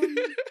 Mind blown.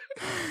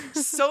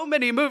 So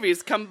many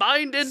movies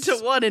combined into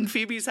one in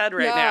Phoebe's head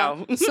right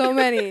Yeah, now. So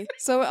many.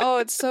 So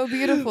it's so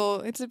beautiful.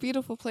 It's a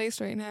beautiful place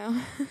right now.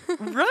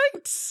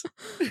 Right?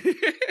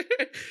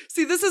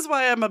 See, this is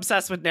why I'm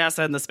obsessed with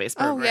NASA and the space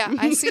Oh program.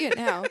 yeah, I see it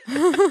now.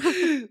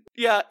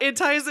 Yeah, it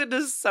ties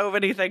into so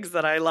many things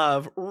that I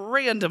love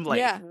randomly.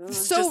 Yeah,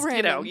 so Just, random.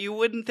 You know, you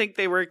wouldn't think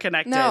they were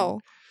connected. No,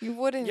 you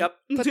wouldn't. Yep.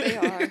 But they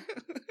are.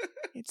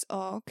 It's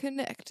all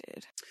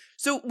connected.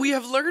 So we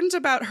have learned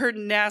about her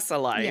NASA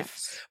life,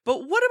 Yes. but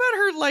what about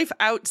her life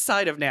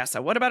outside of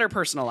NASA? What about her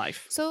personal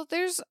life? So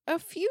there's a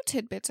few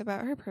tidbits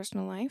about her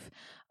personal life.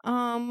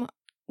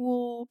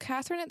 Well,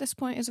 Catherine at this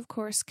point is, of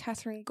course,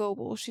 Catherine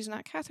Goebel. She's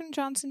not Catherine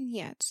Johnson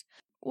yet.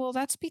 Well,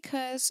 that's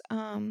because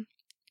Catherine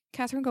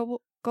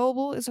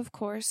Goebel is, of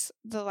course,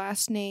 the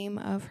last name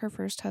of her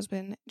first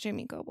husband,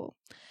 Jimmy Goebel.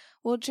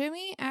 Well,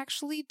 Jimmy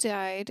actually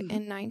died in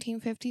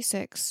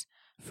 1956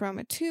 from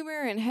a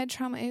tumor and head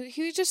trauma.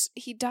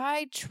 He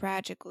died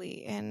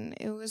tragically, and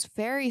it was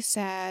very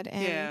sad.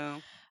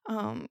 And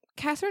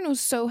Catherine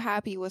was so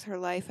happy with her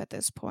life at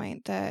this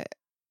point that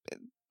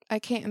I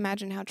can't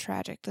imagine how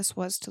tragic this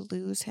was to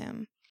lose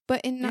him.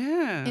 But in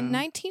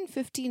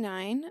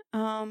 1959,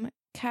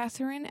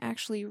 Catherine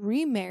actually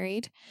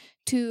remarried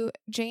to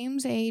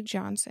James A.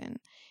 Johnson.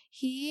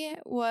 He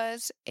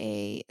was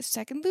a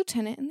second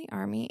lieutenant in the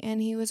Army,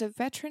 and he was a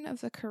veteran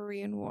of the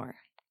Korean War.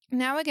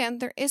 Now, again,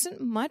 there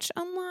isn't much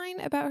online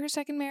about her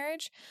second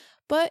marriage,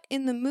 but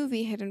in the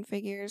movie Hidden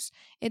Figures,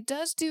 it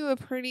does do a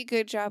pretty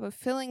good job of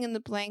filling in the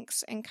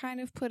blanks and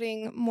kind of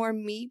putting more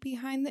meat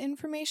behind the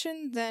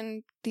information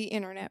than the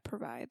internet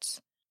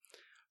provides.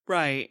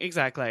 Right,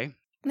 exactly.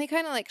 And they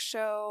kind of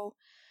show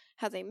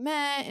how they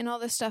met and all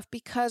this stuff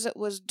because it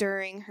was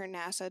during her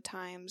NASA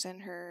times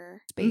and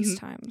her space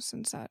times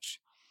and such.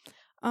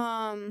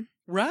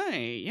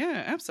 Right,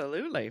 yeah,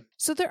 absolutely.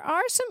 So there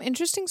are some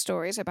interesting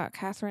stories about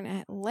Catherine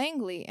at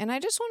Langley, and I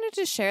just wanted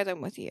to share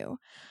them with you.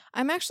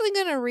 I'm actually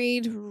going to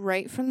read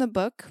right from the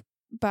book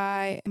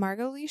by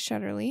Margot Lee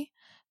Shetterly,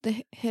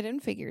 The Hidden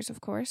Figures,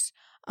 of course.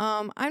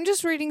 I'm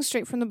just reading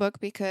straight from the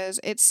book because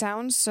it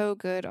sounds so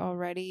good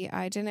already.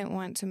 I didn't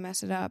want to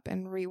mess it up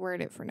and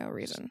reword it for no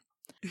reason.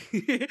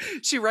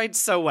 She writes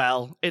so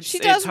well. She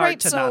does it's hard write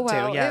to so not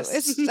well. do.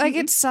 Yes. I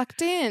get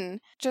sucked in.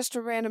 Just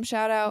a random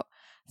shout out.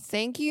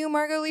 Thank you,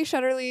 Margot Lee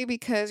Shetterly,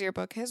 because your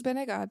book has been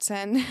a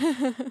godsend.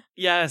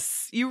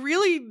 Yes. You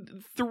really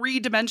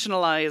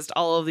three-dimensionalized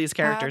all of these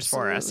characters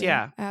for us.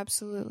 Yeah.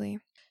 Absolutely.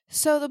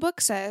 So the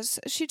book says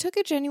she took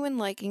a genuine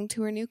liking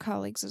to her new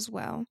colleagues as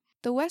well.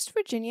 The West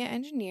Virginia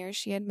engineers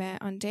she had met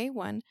on day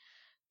one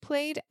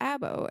played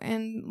ABBO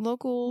and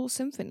local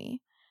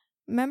symphony.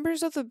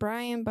 Members of the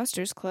Brian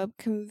Busters Club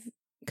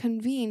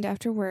convened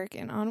after work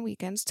and on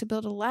weekends to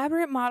build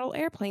elaborate model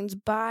airplanes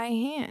by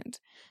hand.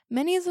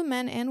 Many of the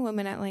men and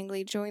women at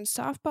Langley joined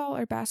softball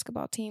or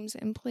basketball teams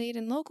and played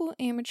in local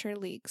amateur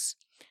leagues.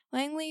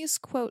 Langley's,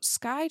 quote,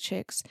 Sky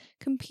Chicks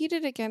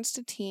competed against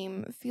a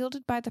team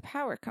fielded by the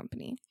power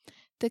company,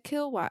 the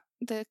Kilowatt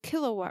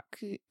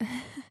Cuties.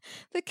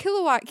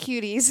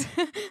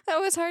 That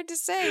was hard to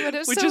say, but it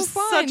was Which so is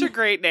fun. such a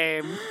great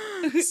name.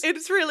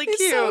 It's really cute.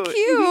 It's so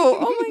cute.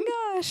 Oh my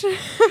gosh.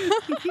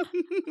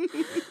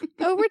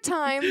 Over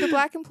time, the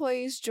black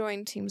employees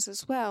joined teams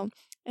as well.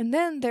 And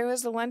then there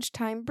was the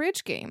lunchtime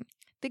bridge game.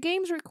 The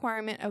game's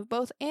requirement of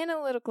both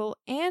analytical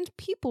and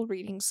people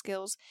reading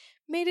skills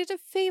made it a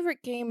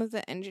favorite game of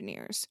the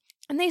engineers,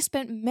 and they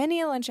spent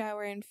many a lunch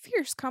hour in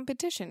fierce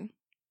competition.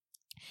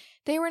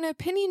 They were an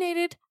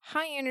opinionated,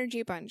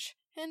 high-energy bunch,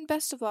 and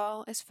best of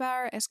all, as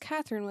far as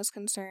Catherine was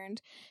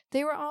concerned,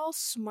 they were all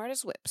smart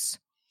as whips.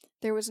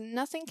 There was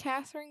nothing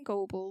Catherine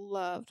Goebel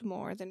loved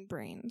more than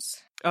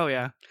brains. Oh,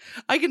 yeah.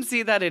 I can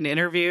see that in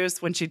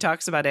interviews when she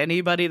talks about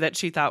anybody that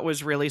she thought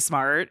was really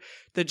smart,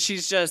 that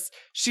she's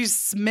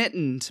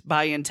smitten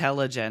by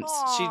intelligence.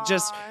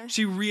 Aww.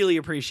 She really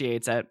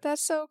appreciates it.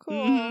 That's so cool.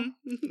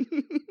 Mm-hmm.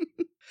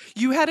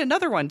 You had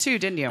another one too,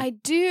 didn't you? I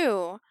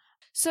do.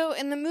 So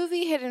in the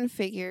movie Hidden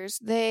Figures,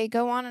 they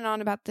go on and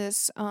on about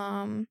this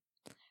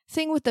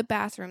thing with the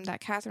bathroom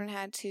that Catherine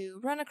had to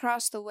run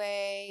across the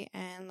way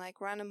and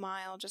run a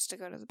mile just to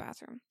go to the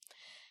bathroom.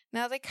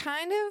 Now they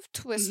kind of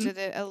twisted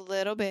it a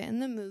little bit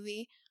in the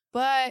movie,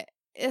 but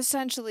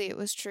essentially it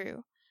was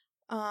true.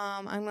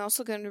 I'm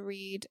also going to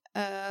read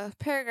a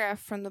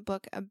paragraph from the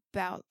book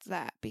about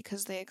that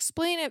because they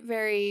explain it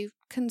very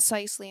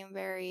concisely and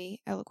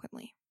very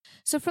eloquently.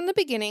 So from the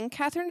beginning,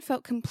 Catherine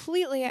felt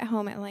completely at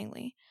home at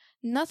Langley.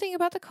 Nothing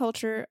about the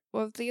culture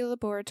of the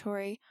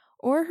laboratory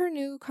or her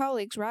new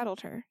colleagues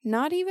rattled her,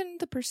 not even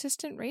the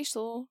persistent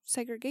racial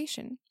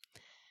segregation.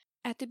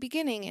 At the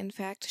beginning, in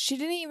fact, she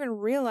didn't even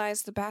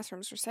realize the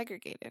bathrooms were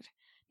segregated.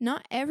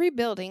 Not every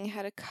building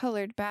had a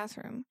colored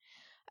bathroom,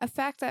 a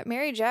fact that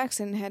Mary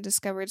Jackson had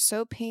discovered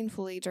so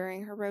painfully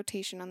during her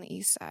rotation on the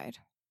East Side.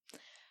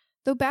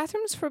 Though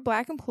bathrooms for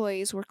black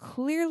employees were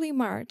clearly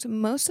marked,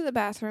 most of the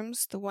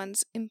bathrooms, the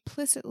ones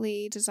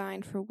implicitly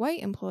designed for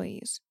white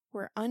employees,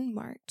 were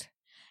unmarked.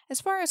 As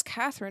far as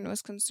Catherine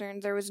was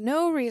concerned, there was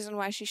no reason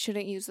why she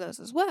shouldn't use those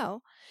as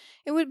well.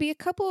 It would be a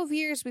couple of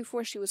years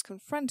before she was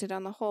confronted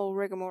on the whole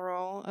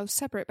rigmarole of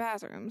separate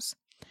bathrooms.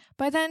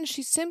 By then,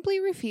 she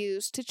simply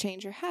refused to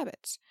change her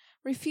habits,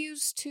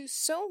 refused to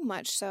so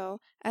much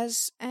so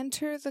as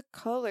enter the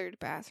colored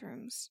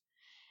bathrooms.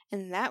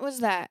 And that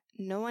was that.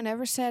 No one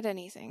ever said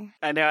anything.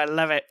 I know, I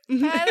love it.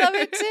 I love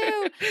it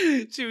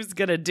too. She was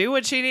gonna do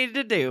what she needed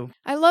to do.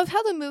 I love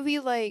how the movie,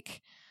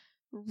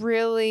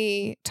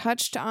 really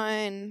touched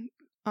on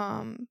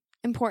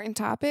important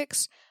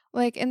topics.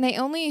 And they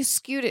only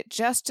skewed it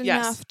just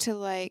enough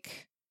to,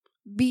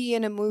 be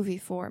in a movie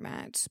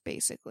format,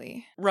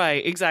 basically.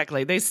 Right,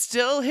 exactly. They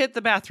still hit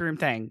the bathroom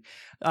thing.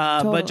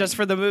 But just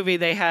for the movie,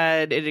 they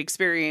had an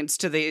experience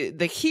to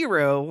the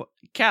hero,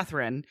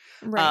 Catherine,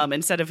 Right.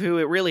 instead of who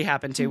it really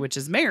happened to, which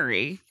is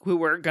Mary, who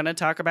we're going to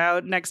talk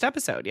about next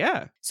episode.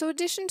 Yeah. So, in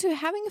addition to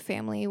having a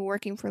family,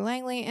 working for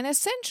Langley, and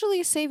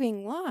essentially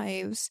saving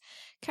lives,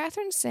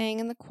 Catherine sang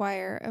in the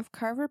choir of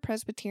Carver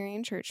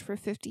Presbyterian Church for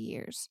 50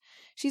 years.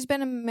 She's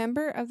been a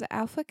member of the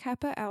Alpha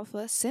Kappa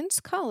Alpha since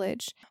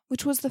college,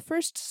 which was the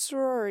first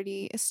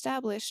sorority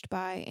established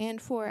by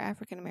and for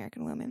African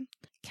American women.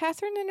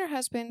 Catherine and her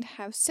husband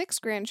have 6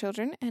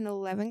 grandchildren and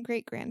 11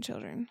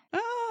 great-grandchildren.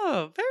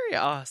 Oh, very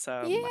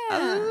awesome. Yeah.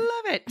 I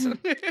love it.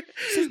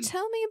 So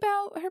tell me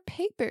about her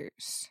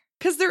papers.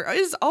 Because there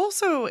is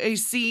also a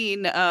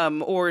scene,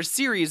 or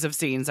series of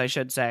scenes, I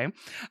should say,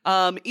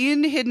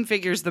 in Hidden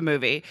Figures, the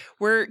movie,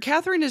 where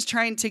Catherine is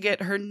trying to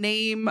get her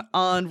name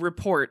on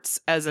reports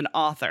as an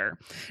author.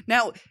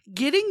 Now,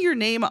 getting your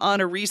name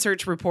on a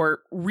research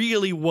report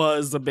really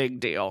was a big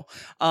deal.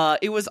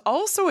 It was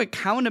also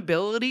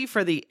accountability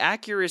for the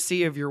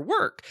accuracy of your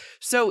work.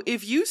 So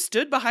if you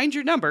stood behind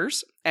your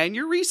numbers and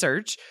your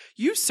research,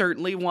 you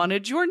certainly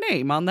wanted your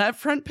name on that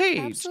front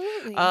page.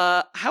 Absolutely.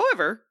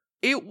 However,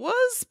 it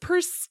was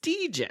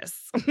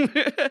prestigious.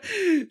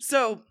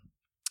 So,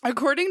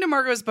 according to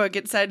Margot's book,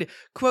 it said,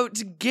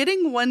 quote,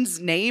 getting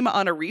one's name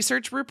on a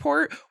research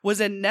report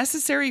was a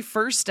necessary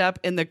first step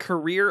in the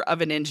career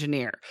of an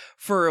engineer.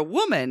 For a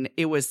woman,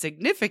 it was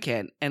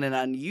significant and an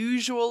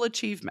unusual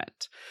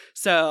achievement.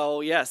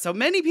 So, yeah, so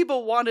many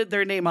people wanted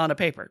their name on a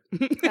paper.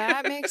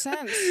 That makes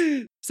sense.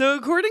 So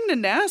according to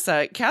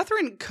NASA,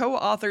 Catherine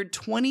co-authored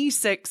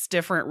 26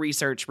 different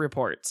research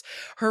reports.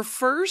 Her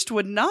first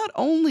would not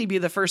only be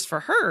the first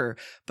for her,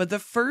 but the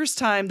first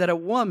time that a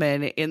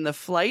woman in the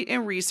flight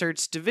and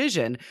research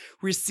division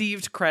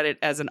received credit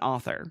as an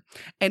author.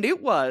 And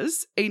it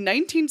was a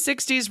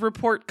 1960s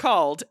report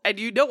called, and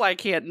you know I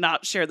can't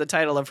not share the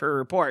title of her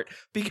report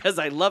because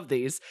I love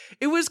these.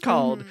 It was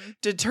called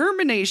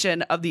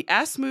Determination of the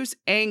Azimuth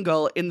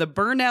Angle in the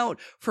Burnout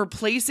for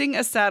Placing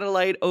a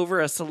Satellite Over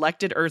a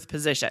Selected Earth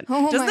Position.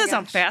 Oh Doesn't my that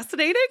sound gosh.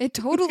 fascinating? It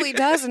totally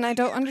does, and I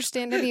don't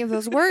understand any of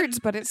those words,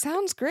 but it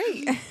sounds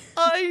great.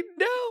 I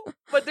know,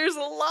 but there's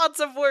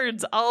lots of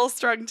words all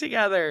strung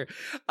together.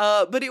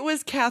 But it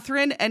was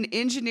Catherine and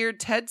engineer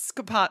Ted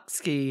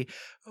Skopotsky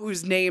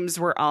whose names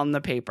were on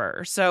the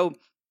paper. So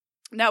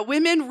now,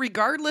 women,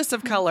 regardless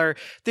of color,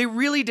 they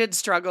really did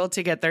struggle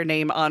to get their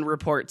name on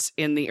reports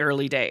in the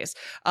early days.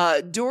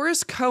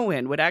 Doris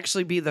Cohen would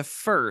actually be the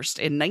first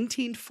in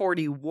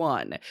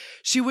 1941.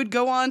 She would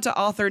go on to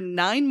author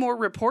 9 more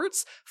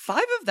reports.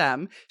 5 of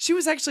them, she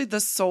was actually the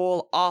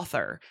sole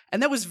author.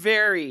 And that was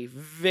very,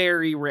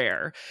 very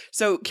rare.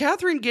 So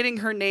Catherine getting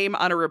her name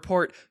on a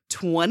report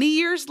 20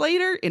 years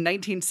later in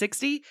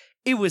 1960,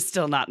 it was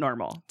still not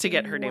normal to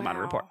get her name on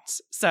Wow.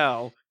 reports.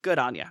 So good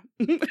on you.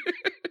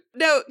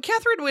 Now,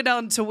 Catherine went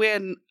on to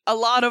win a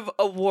lot of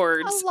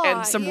awards, A lot,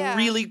 and some yeah.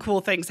 really cool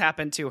things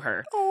happened to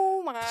her.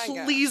 Oh my gosh.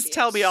 Please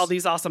tell me all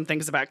these awesome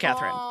things about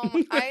Catherine.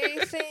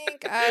 I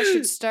think I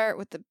should start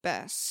with the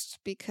best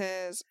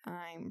because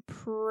I'm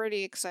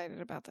pretty excited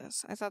about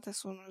this. I thought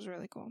this one was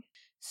really cool.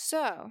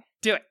 So,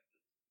 Do it.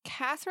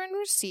 Catherine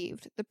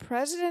received the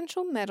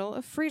Presidential Medal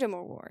of Freedom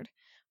Award,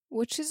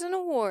 which is an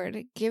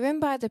award given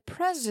by the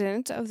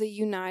President of the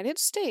United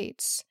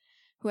States,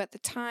 who at the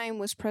time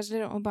was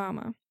President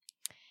Obama.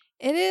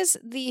 It is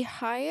the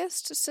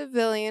highest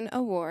civilian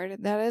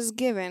award that is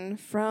given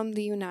from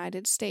the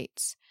United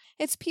States.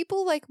 It's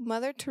people like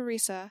Mother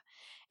Teresa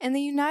and the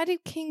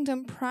United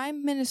Kingdom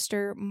Prime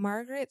Minister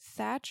Margaret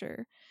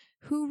Thatcher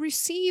who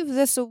receive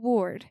this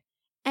award.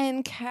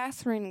 And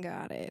Catherine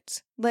got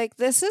it. Like,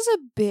 this is a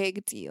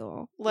big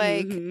deal.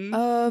 Like, Mhm.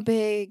 a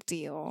big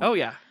deal. Oh,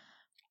 yeah.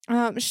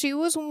 She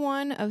was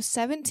one of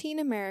 17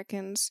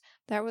 Americans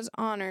that was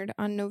honored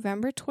on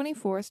November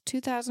 24th,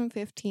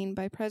 2015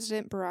 by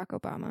President Barack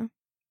Obama.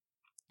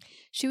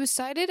 She was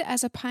cited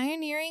as a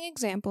pioneering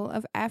example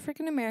of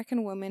African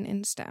American women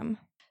in STEM.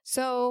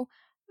 So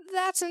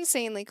that's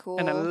insanely cool.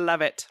 And I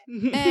love it.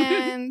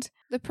 And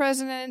the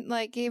president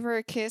gave her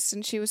a kiss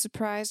and she was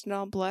surprised and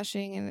all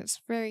blushing, and it's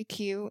very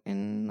cute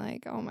and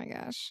oh my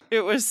gosh.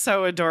 It was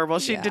so adorable.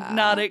 She did Yeah.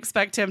 not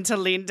expect him to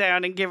lean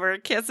down and give her a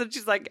kiss, and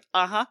she's like,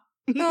 uh-huh.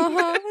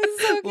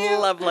 It's so cute.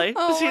 Lovely.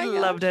 Oh She my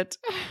gosh. loved it.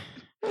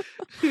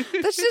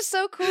 That's just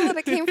so cool that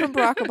it came from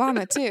Barack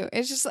Obama too.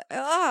 It's just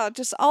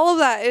just all of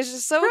that is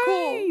just so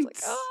cool.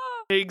 It's like, Right.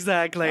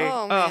 Exactly.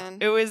 Oh, man.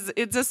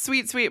 It's a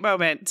sweet, sweet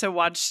moment to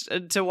watch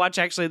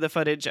actually the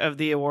footage of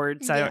the award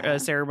Yeah.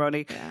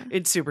 ceremony. Yeah.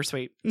 It's super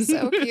sweet.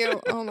 So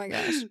cute. Oh my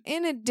gosh.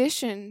 In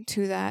addition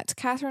to that,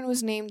 Catherine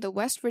was named the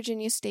West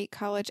Virginia State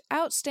College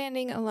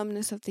Outstanding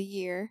Alumnus of the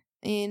Year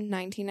in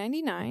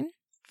 1999.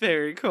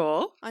 Very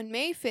cool. On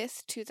May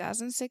 5th,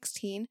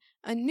 2016,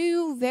 a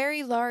new,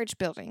 very large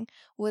building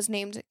was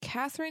named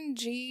Catherine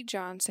G.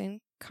 Johnson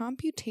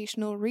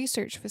Computational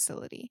Research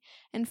Facility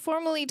and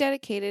formally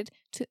dedicated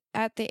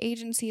at the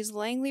agency's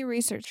Langley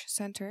Research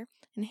Center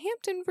in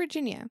Hampton,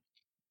 Virginia.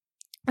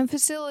 The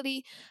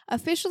facility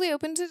officially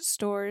opened its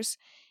doors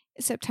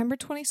September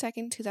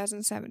 22nd,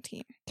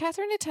 2017.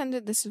 Catherine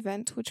attended this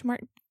event, which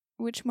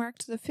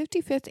marked the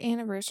 55th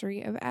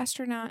anniversary of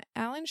astronaut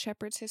Alan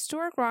Shepard's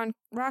historic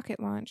rocket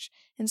launch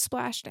in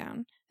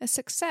Splashdown, a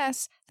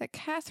success that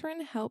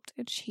Catherine helped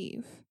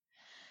achieve.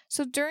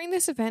 So during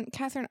this event,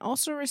 Catherine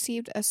also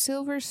received a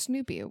Silver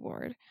Snoopy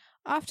Award,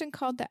 often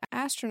called the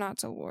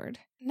Astronauts Award.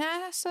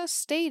 NASA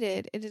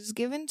stated it is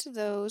given to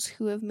those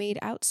who have made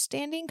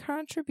outstanding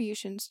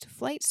contributions to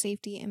flight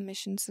safety and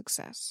mission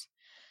success.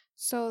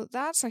 So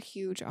that's a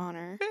huge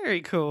honor.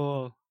 Very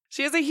cool.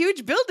 She has a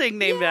huge building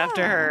named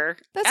after her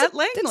at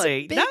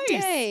Langley. That's a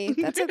big day.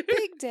 That's a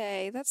big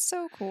day. That's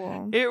so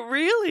cool. It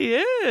really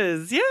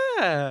is.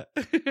 Yeah.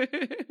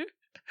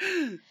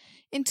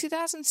 In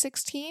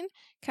 2016,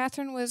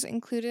 Catherine was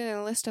included in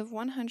a list of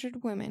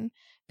 100 women,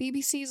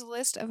 BBC's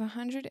list of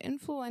 100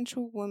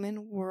 influential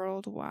women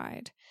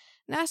worldwide.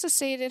 NASA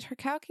stated her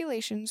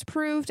calculations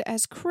proved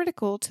as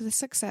critical to the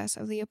success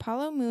of the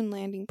Apollo moon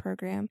landing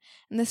program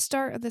and the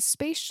start of the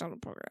Space Shuttle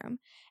program,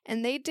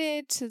 and they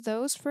did to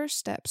those first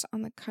steps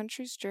on the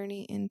country's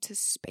journey into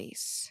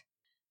space.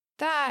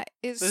 That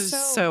is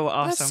so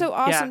awesome. That's so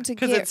awesome yeah, to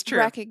get it's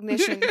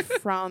recognition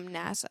from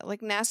NASA.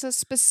 Like NASA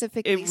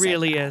specifically It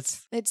really said that.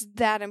 is. It's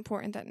that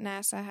important that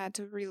NASA had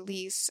to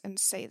release and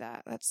say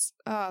that. That's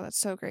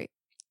so great.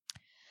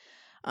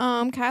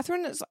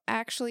 Catherine is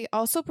actually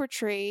also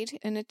portrayed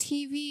in a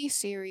TV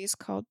series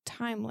called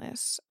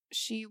Timeless.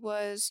 She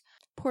was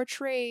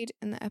portrayed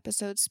in the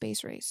episode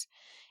Space Race.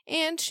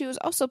 And she was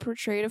also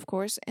portrayed, of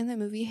course, in the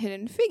movie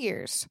Hidden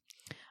Figures.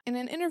 In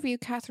an interview,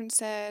 Catherine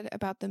said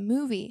about the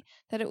movie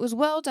that it was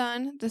well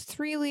done. The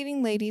three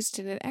leading ladies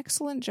did an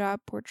excellent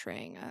job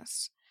portraying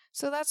us.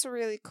 So that's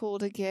really cool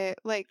to get.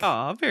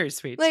 Oh, very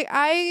sweet. Like,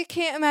 I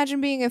can't imagine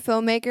being a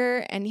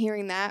filmmaker and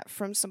hearing that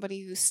from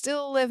somebody who's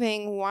still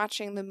living,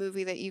 watching the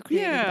movie that you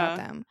created about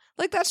them.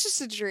 Like, that's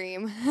just a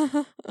dream.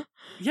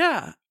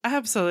 Yeah,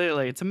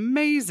 absolutely. It's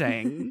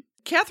amazing.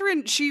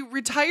 Catherine, she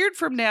retired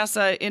from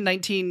NASA in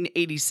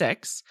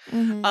 1986,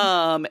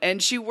 and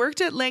she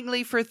worked at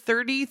Langley for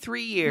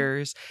 33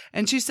 years,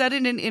 and she said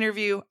in an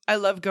interview, "I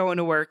love going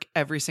to work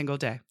every single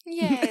day."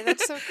 Yay,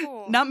 that's so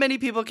cool. Not many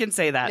people can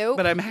say that, Nope,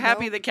 but I'm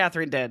happy nope. that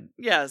Catherine did.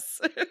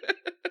 Yes.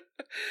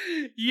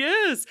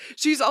 Yes.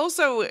 She's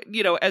also,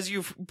 as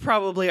you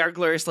probably our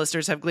glorious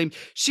listeners have gleaned,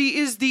 she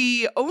is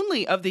the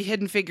only of the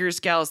Hidden Figures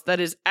gals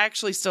that is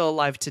actually still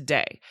alive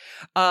today.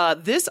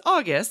 This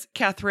August,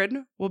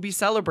 Catherine will be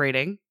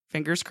celebrating,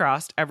 fingers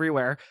crossed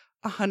everywhere,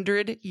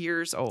 100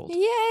 years old.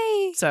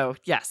 Yay! So,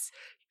 yes.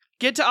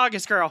 Get to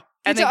August, girl.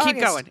 And then keep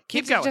going.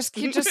 Keep going. Just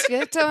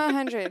get to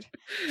 100.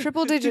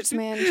 Triple digits,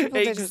 man. Triple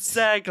digits.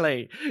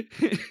 Exactly.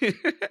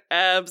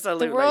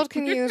 Absolutely. The world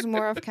can use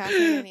more of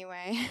Catherine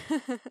anyway.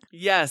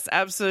 Yes,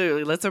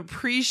 absolutely. Let's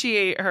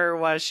appreciate her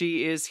while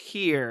she is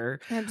here.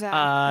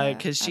 Exactly.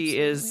 Because she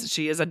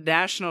is a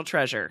national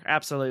treasure.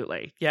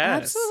 Absolutely.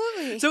 Yes.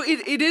 Absolutely. So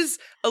it is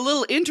a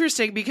little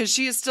interesting because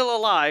she is still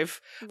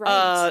alive.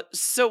 Right.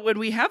 So when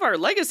we have our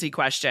legacy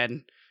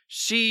question,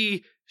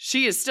 she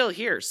is still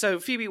here. So,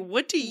 Phoebe,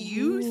 what do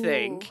you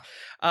think?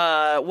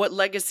 What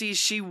legacy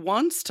she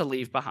wants to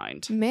leave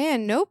behind?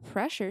 Man, no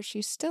pressure.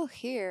 She's still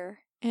here.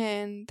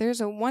 And there's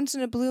a once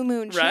in a blue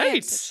moon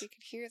chance that she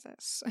could hear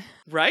this.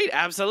 Right,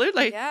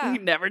 absolutely. Yeah. You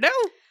never know.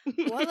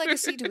 What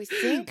legacy do we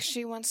think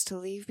she wants to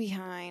leave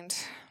behind?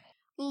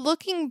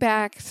 Looking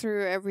back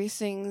through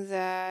everything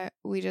that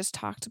we just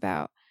talked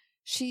about,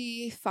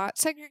 she fought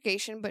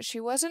segregation, but she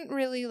wasn't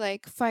really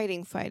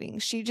fighting.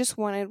 She just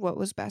wanted what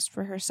was best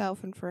for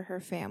herself and for her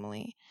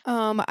family.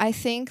 I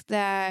think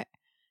that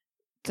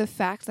the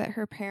fact that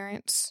her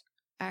parents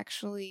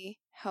actually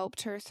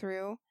helped her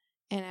through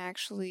and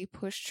actually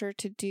pushed her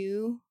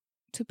to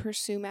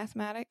pursue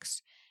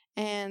mathematics,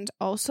 and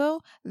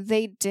also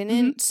they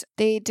didn't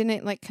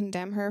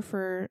condemn her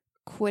for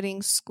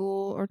quitting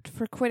school or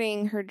for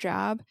quitting her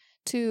job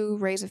to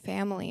raise a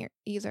family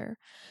either.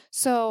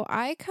 So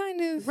I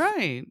kind of...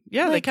 Right.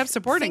 Yeah, they kept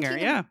supporting her,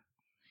 yeah.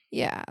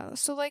 Yeah,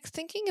 so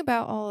thinking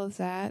about all of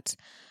that,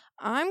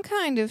 I'm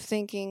kind of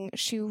thinking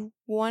she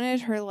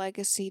wanted her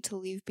legacy to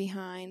leave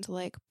behind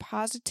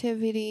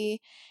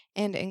positivity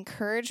and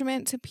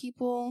encouragement to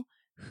people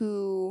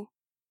who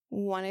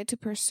wanted to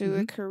pursue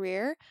a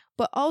career,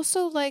 but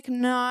also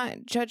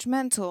not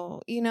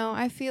judgmental.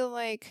 I feel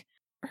like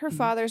her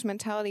father's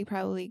mentality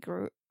probably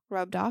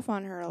rubbed off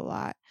on her a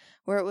lot,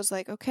 where it was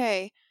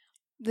okay,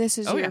 this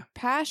is your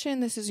passion,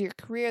 this is your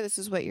career, this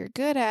is what you're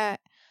good at.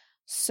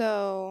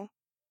 So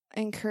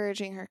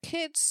encouraging her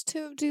kids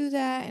to do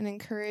that and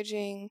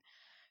encouraging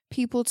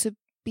people to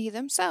be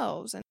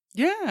themselves. And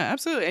yeah,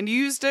 absolutely. And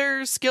use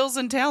their skills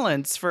and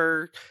talents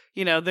for,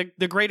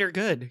 the greater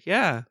good.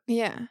 Yeah.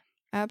 Yeah,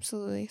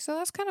 absolutely. So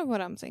that's kind of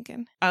what I'm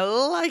thinking. I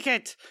like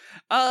it.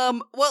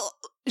 Well,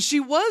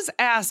 She was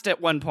asked at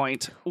one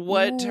point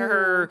what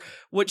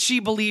she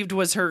believed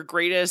was her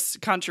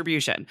greatest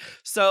contribution.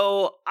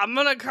 So I'm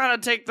going to kind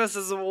of take this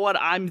as what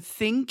I'm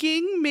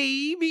thinking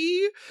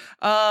maybe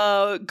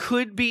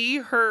could be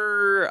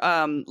her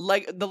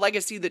the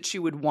legacy that she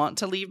would want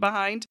to leave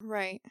behind.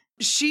 Right.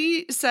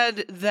 She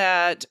said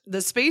that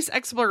the space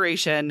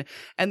exploration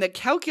and the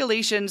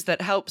calculations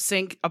that helped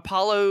sink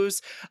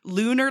Apollo's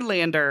lunar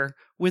lander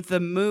with the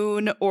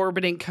moon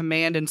orbiting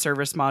command and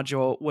service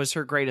module was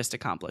her greatest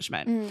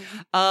accomplishment.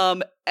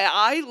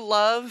 I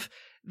love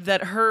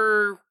that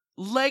her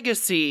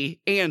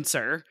legacy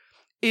answer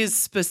is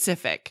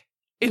specific.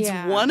 It's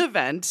one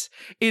event.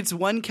 It's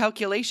one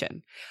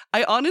calculation.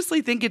 I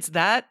honestly think it's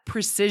that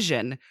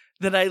precision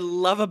that I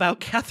love about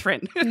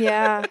Catherine.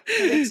 Yeah.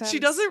 She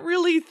doesn't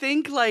really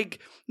think like,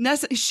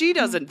 she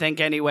doesn't think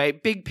anyway,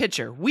 big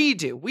picture. We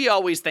do. We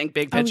always think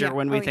big picture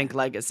when we think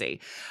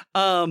legacy.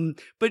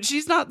 But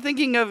she's not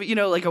thinking of,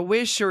 like a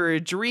wish or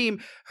a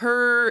dream.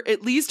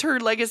 At least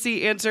her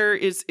legacy answer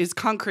is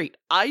concrete.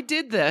 I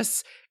did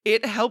this.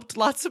 It helped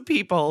lots of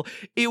people.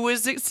 It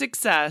was a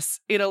success.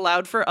 It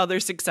allowed for other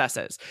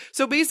successes.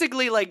 So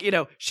basically, like,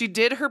 she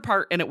did her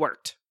part and it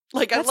worked.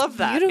 Like, I love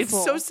that. Beautiful.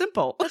 It's so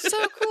simple. That's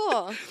so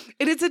cool.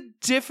 And it's a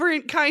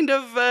different kind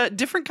of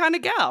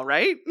gal,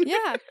 right?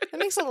 Yeah. That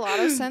makes a lot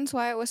of sense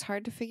why it was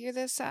hard to figure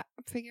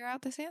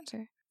out this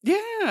answer.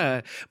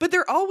 Yeah. But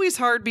they're always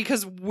hard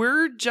because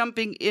we're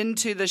jumping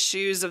into the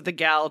shoes of the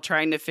gal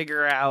trying to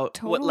figure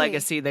out what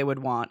legacy they would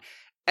want.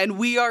 And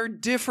we are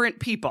different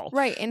people.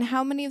 Right. And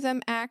how many of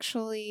them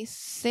actually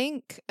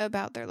think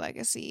about their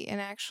legacy and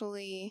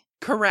actually...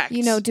 Correct.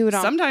 Do it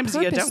on Sometimes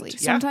purposely. you don't. Yeah.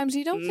 Sometimes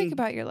you don't think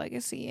about your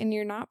legacy and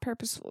you're not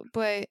purposeful,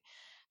 but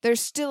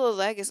there's still a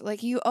legacy.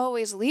 Like, you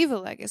always leave a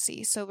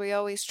legacy. So we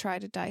always try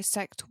to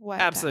dissect what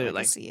that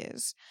legacy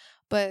is.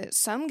 But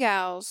some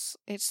gals,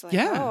 it's like,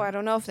 I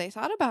don't know if they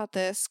thought about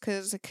this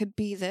because it could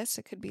be this,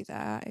 it could be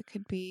that, it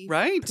could be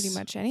pretty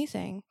much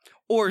anything.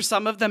 Or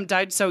some of them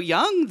died so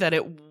young that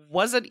it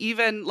wasn't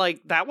even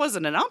like that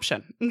wasn't an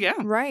option. Yeah.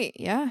 Right.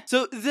 Yeah.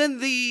 So then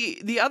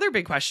the other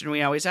big question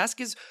we always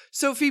ask is,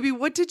 so Phoebe,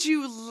 what did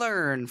you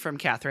learn from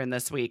Catherine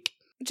this week?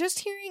 Just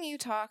hearing you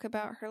talk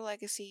about her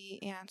legacy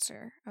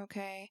answer,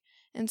 okay,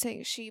 and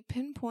say she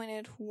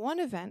pinpointed one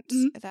event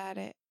that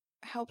it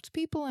helped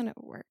people and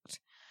it worked.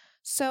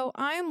 So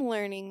I'm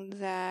learning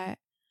that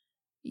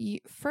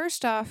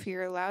first off,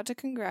 you're allowed to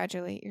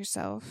congratulate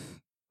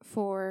yourself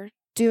for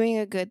doing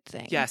a good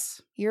thing.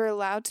 Yes. You're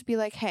allowed to be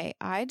like, hey,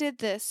 I did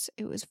this.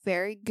 It was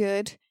very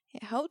good.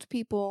 It helped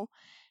people.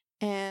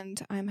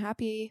 And I'm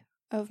happy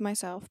of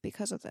myself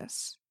because of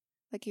this.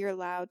 Like, you're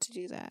allowed to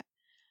do that.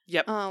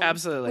 Yep,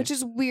 absolutely. Which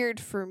is weird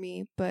for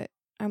me, but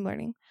I'm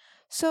learning.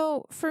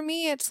 So for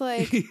me, it's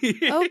like,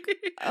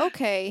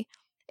 okay,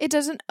 it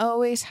doesn't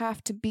always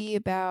have to be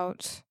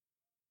about,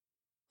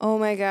 oh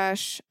my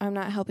gosh, I'm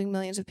not helping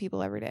millions of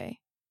people every day.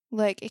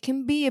 Like, it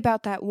can be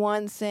about that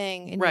one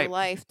thing in your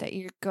life that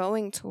you're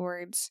going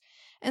towards.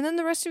 And then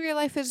the rest of your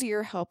life is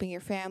you're helping your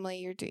family.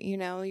 You're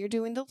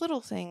doing the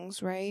little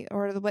things, right?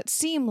 Or what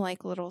seem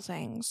like little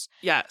things.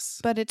 Yes.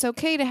 But it's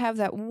okay to have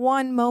that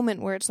one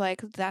moment where it's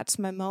like, that's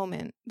my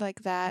moment.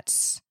 Like,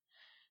 that's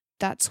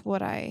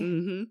what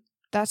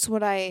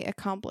I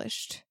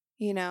accomplished,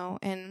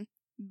 and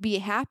be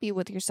happy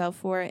with yourself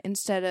for it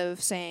instead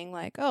of saying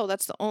like, oh,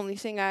 that's the only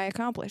thing I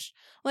accomplished.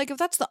 Like, if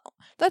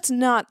that's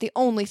not the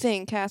only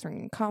thing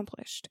Catherine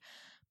accomplished.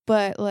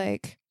 But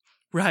like,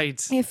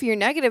 right. If you're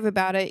negative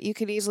about it, you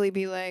could easily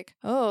be like,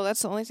 oh,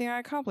 that's the only thing I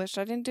accomplished.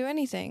 I didn't do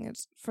anything.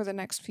 It's for the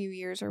next few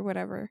years or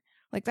whatever.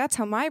 Like, that's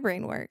how my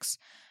brain works.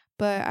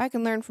 But I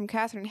can learn from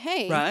Catherine,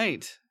 hey,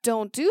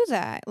 don't do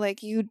that.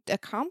 Like, you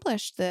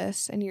accomplished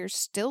this and you're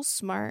still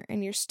smart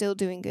and you're still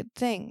doing good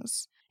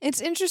things. It's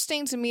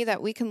interesting to me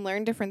that we can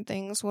learn different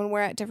things when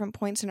we're at different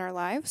points in our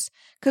lives.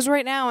 Because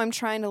right now I'm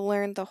trying to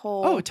learn the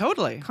whole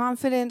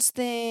confidence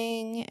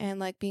thing and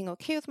like being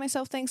okay with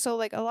myself thing. So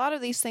like a lot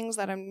of these things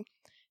that I'm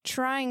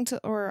trying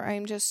to, or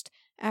I'm just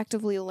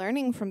actively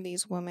learning from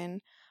these women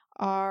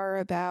are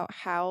about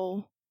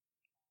how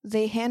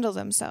they handle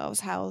themselves,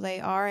 how they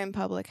are in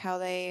public, how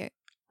they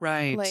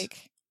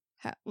like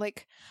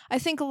I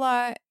think a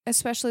lot,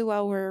 especially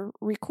while we're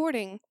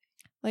recording,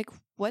 like,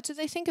 what do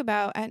they think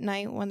about at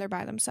night when they're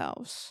by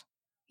themselves?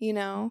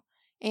 And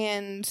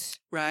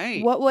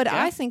what would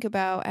I think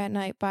about at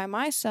night by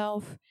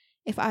myself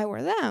if I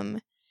were them?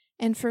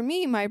 And for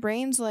me, my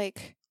brain's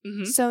like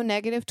so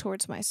negative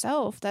towards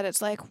myself that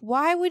it's like,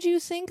 why would you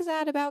think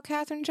that about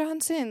Katherine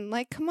Johnson?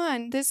 Like, come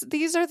on,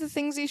 these are the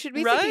things you should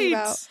be thinking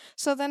about.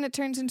 So then it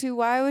turns into,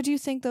 why would you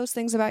think those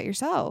things about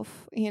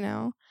yourself?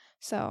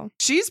 So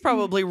she's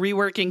probably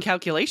reworking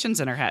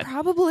calculations in her head.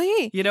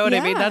 Probably. You know what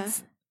I mean?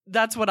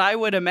 That's what I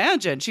would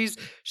imagine. She's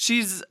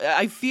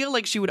I feel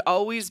like she would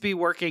always be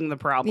working the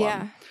problem.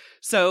 Yeah.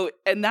 So,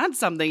 and that's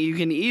something you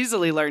can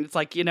easily learn. It's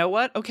like, you know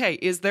what? Okay,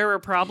 is there a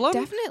problem?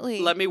 Definitely.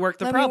 Let me work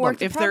the problem.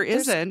 If there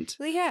isn't,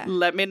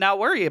 let me not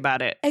worry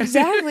about it.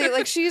 Exactly.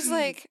 Like she's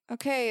like,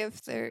 okay,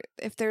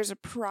 if there's a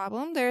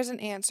problem, there's an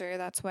answer.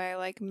 That's why I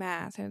like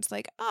math. And it's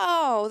like,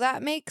 oh,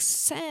 that makes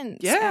sense.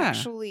 Yeah.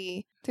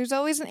 Actually, there's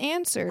always an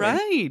answer.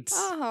 Right.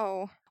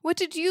 Oh. What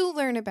did you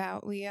learn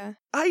about, Leah?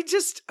 I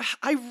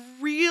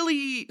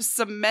really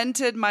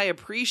cemented my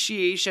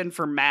appreciation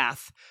for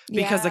math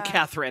because of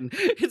Catherine.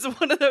 It's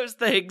one of those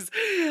things.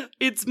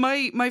 It's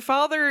my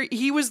father,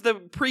 he was the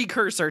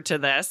precursor to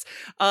this.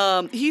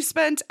 He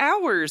spent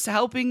hours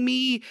helping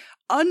me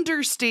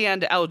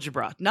understand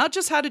algebra, not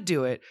just how to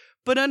do it,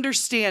 but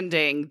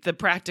understanding the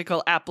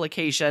practical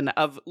application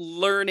of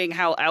learning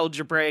how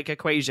algebraic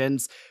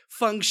equations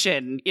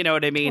function, you know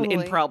what I mean,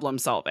 Totally. in problem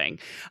solving.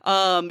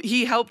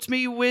 He helped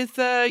me with,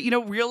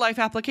 real life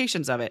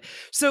applications of it.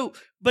 So,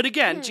 but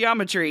again,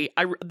 geometry,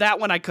 that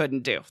one I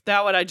couldn't do.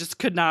 That one I just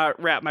could not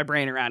wrap my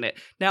brain around it.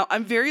 Now,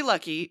 I'm very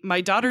lucky.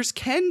 My daughters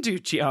can do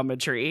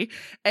geometry,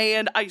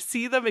 and I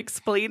see them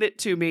explain it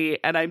to me,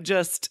 and I'm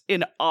just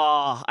in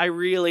awe. I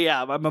really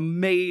am. I'm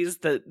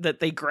amazed that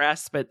they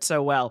grasp it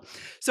so well.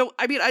 So,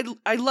 I mean,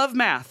 I love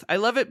math. I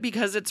love it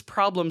because it's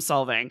problem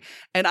solving,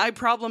 and I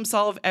problem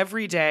solve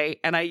every day,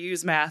 and I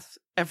use math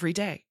every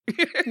day.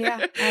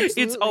 Yeah,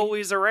 absolutely. It's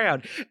always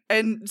around.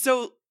 And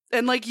so,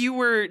 and like you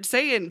were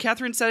saying,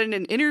 Catherine said in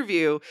an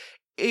interview,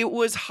 it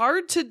was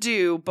hard to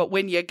do, but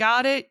when you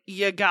got it,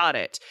 you got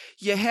it.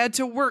 You had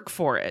to work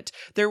for it.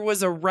 There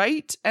was a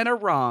right and a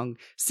wrong.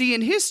 See,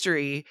 in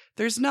history,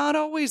 there's not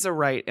always a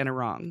right and a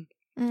wrong.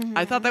 Mm-hmm.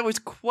 I thought that was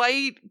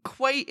quite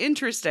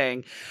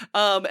interesting.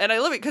 And I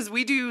love it because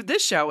we do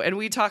this show and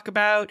we talk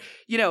about,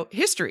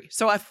 history.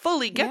 So I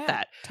fully get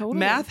that. Totally.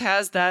 Math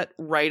has that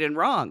right and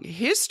wrong.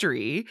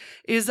 History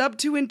is up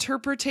to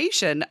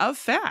interpretation of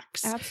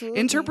facts. Absolutely.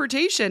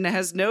 Interpretation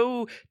has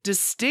no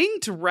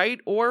distinct right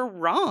or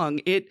wrong.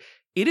 It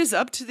is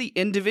up to the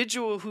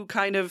individual who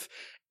kind of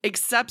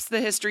accepts the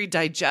history,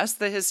 digests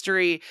the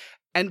history,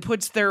 and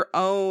puts their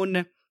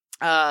own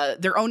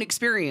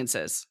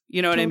experiences,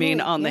 you know what I mean,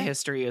 on the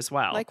history as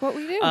well. Like what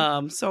we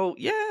do. So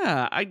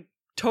yeah, I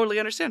totally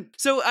understand.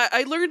 So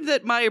I learned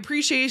that my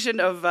appreciation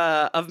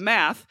of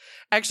math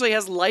actually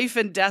has life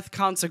and death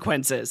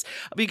consequences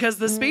because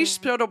the Space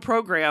Shuttle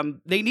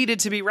program, they needed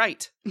to be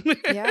right.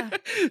 Yeah.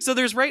 So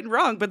there's right and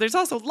wrong, but there's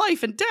also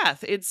life and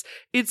death.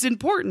 It's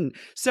important.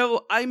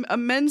 So I'm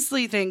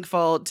immensely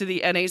thankful to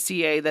the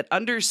NACA that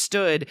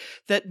understood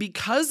that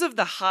because of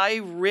the high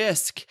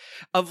risk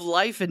of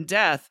life and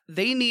death,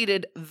 they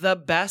needed the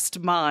best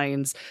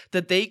minds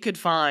that they could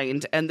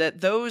find, and that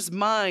those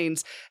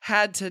minds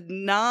had to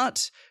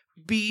not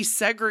be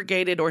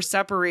segregated or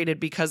separated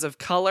because of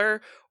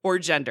color or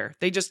gender.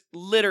 They just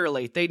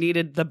they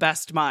needed the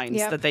best minds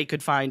that they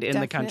could find in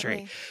the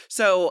country.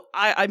 So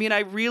I mean, I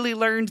really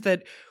learned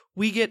that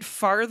we get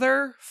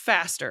farther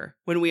faster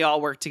when we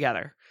all work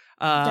together.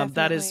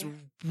 That is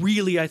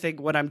really, I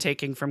think, what I'm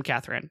taking from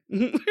Catherine.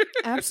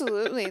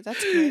 Absolutely.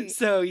 That's great.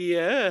 So,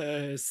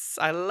 yes,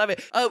 I love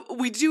it.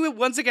 We do,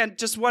 once again,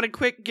 just want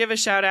to give a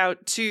shout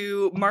out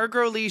to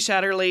Margot Lee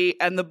Shetterly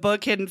and the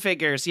book Hidden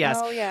Figures. Yes.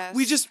 Oh,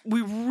 yes.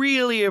 We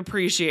really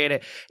appreciate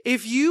it.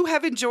 If you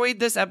have enjoyed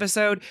this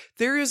episode,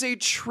 there is a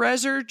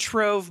treasure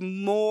trove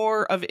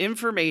more of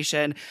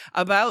information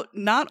about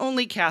not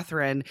only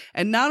Catherine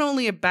and not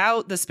only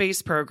about the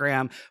space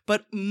program,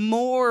 but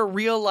more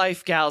real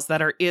life gals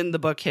that are in the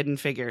book Hidden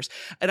Figures.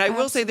 And I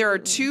will say there are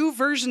 2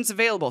 versions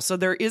available. So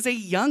there is a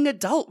young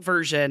adult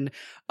version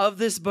of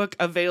this book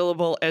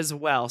available as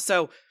well.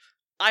 So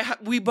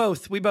we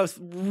both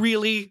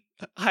really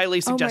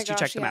highly suggest you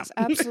check them out.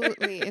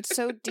 Absolutely. It's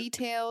so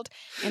detailed,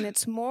 and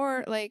it's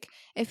more like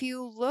if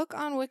you look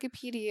on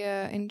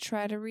Wikipedia and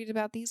try to read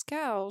about these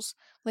gals,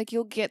 like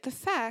you'll get the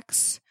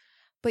facts,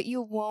 but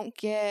you won't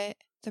get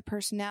the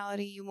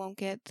personality, you won't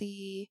get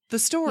the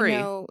story,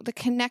 the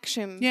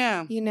connection.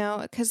 Yeah.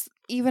 Because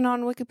even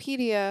on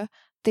Wikipedia,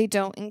 they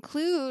don't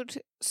include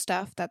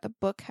stuff that the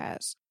book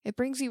has. It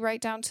brings you right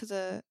down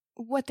to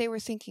what they were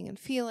thinking and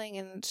feeling,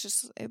 and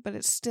but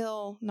it's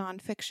still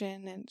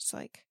nonfiction, and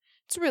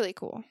it's really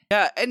cool.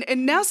 Yeah, and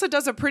NASA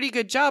does a pretty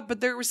good job,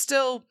 but there was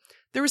still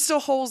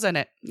holes in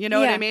it. You know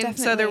what I mean?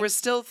 Definitely. So there was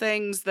still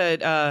things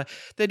that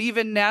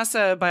even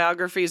NASA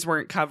biographies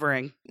weren't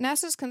covering.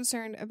 NASA's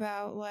concerned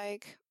about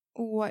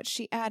what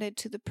she added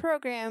to the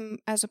program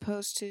as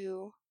opposed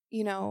to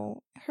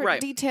her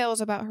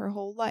details about her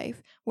whole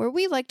life, where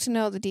we like to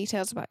know the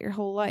details about your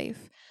whole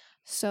life.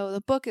 So the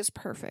book is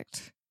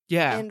perfect.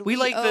 Yeah, and we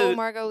like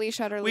Margot Lee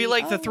Shetterly. We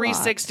like the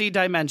 360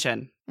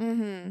 dimension.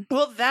 Mm-hmm.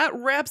 Well, that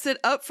wraps it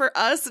up for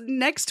us.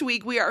 Next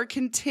week, we are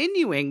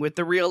continuing with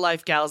the real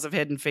life gals of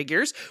Hidden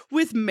Figures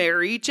with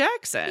Mary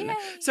Jackson. Yay.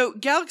 So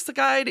Gals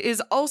Guide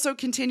is also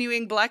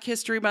continuing Black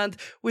History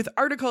Month with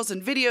articles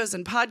and videos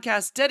and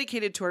podcasts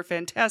dedicated to our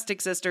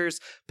fantastic sisters,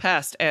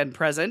 past and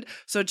present.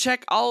 So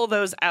check all of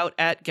those out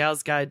at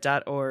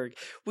galsguide.org.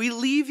 We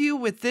leave you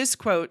with this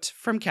quote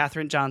from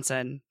Katherine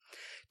Johnson.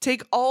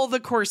 Take all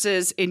the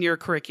courses in your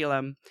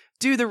curriculum,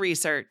 do the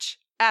research,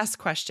 ask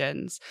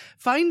questions,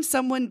 find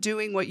someone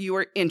doing what you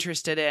are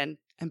interested in,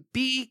 and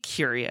be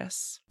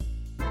curious.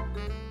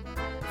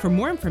 For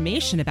more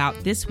information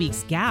about this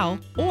week's Gal,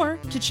 or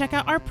to check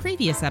out our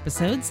previous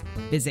episodes,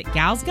 visit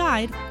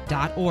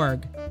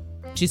galsguide.org.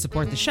 To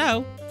support the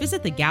show,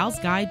 visit the Gals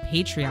Guide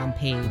Patreon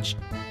page.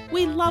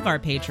 We love our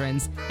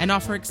patrons and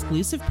offer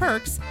exclusive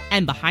perks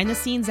and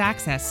behind-the-scenes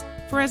access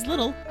for as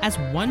little as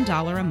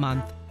 $1 a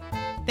month.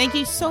 Thank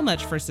you so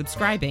much for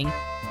subscribing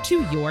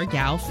to Your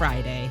Gal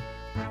Friday.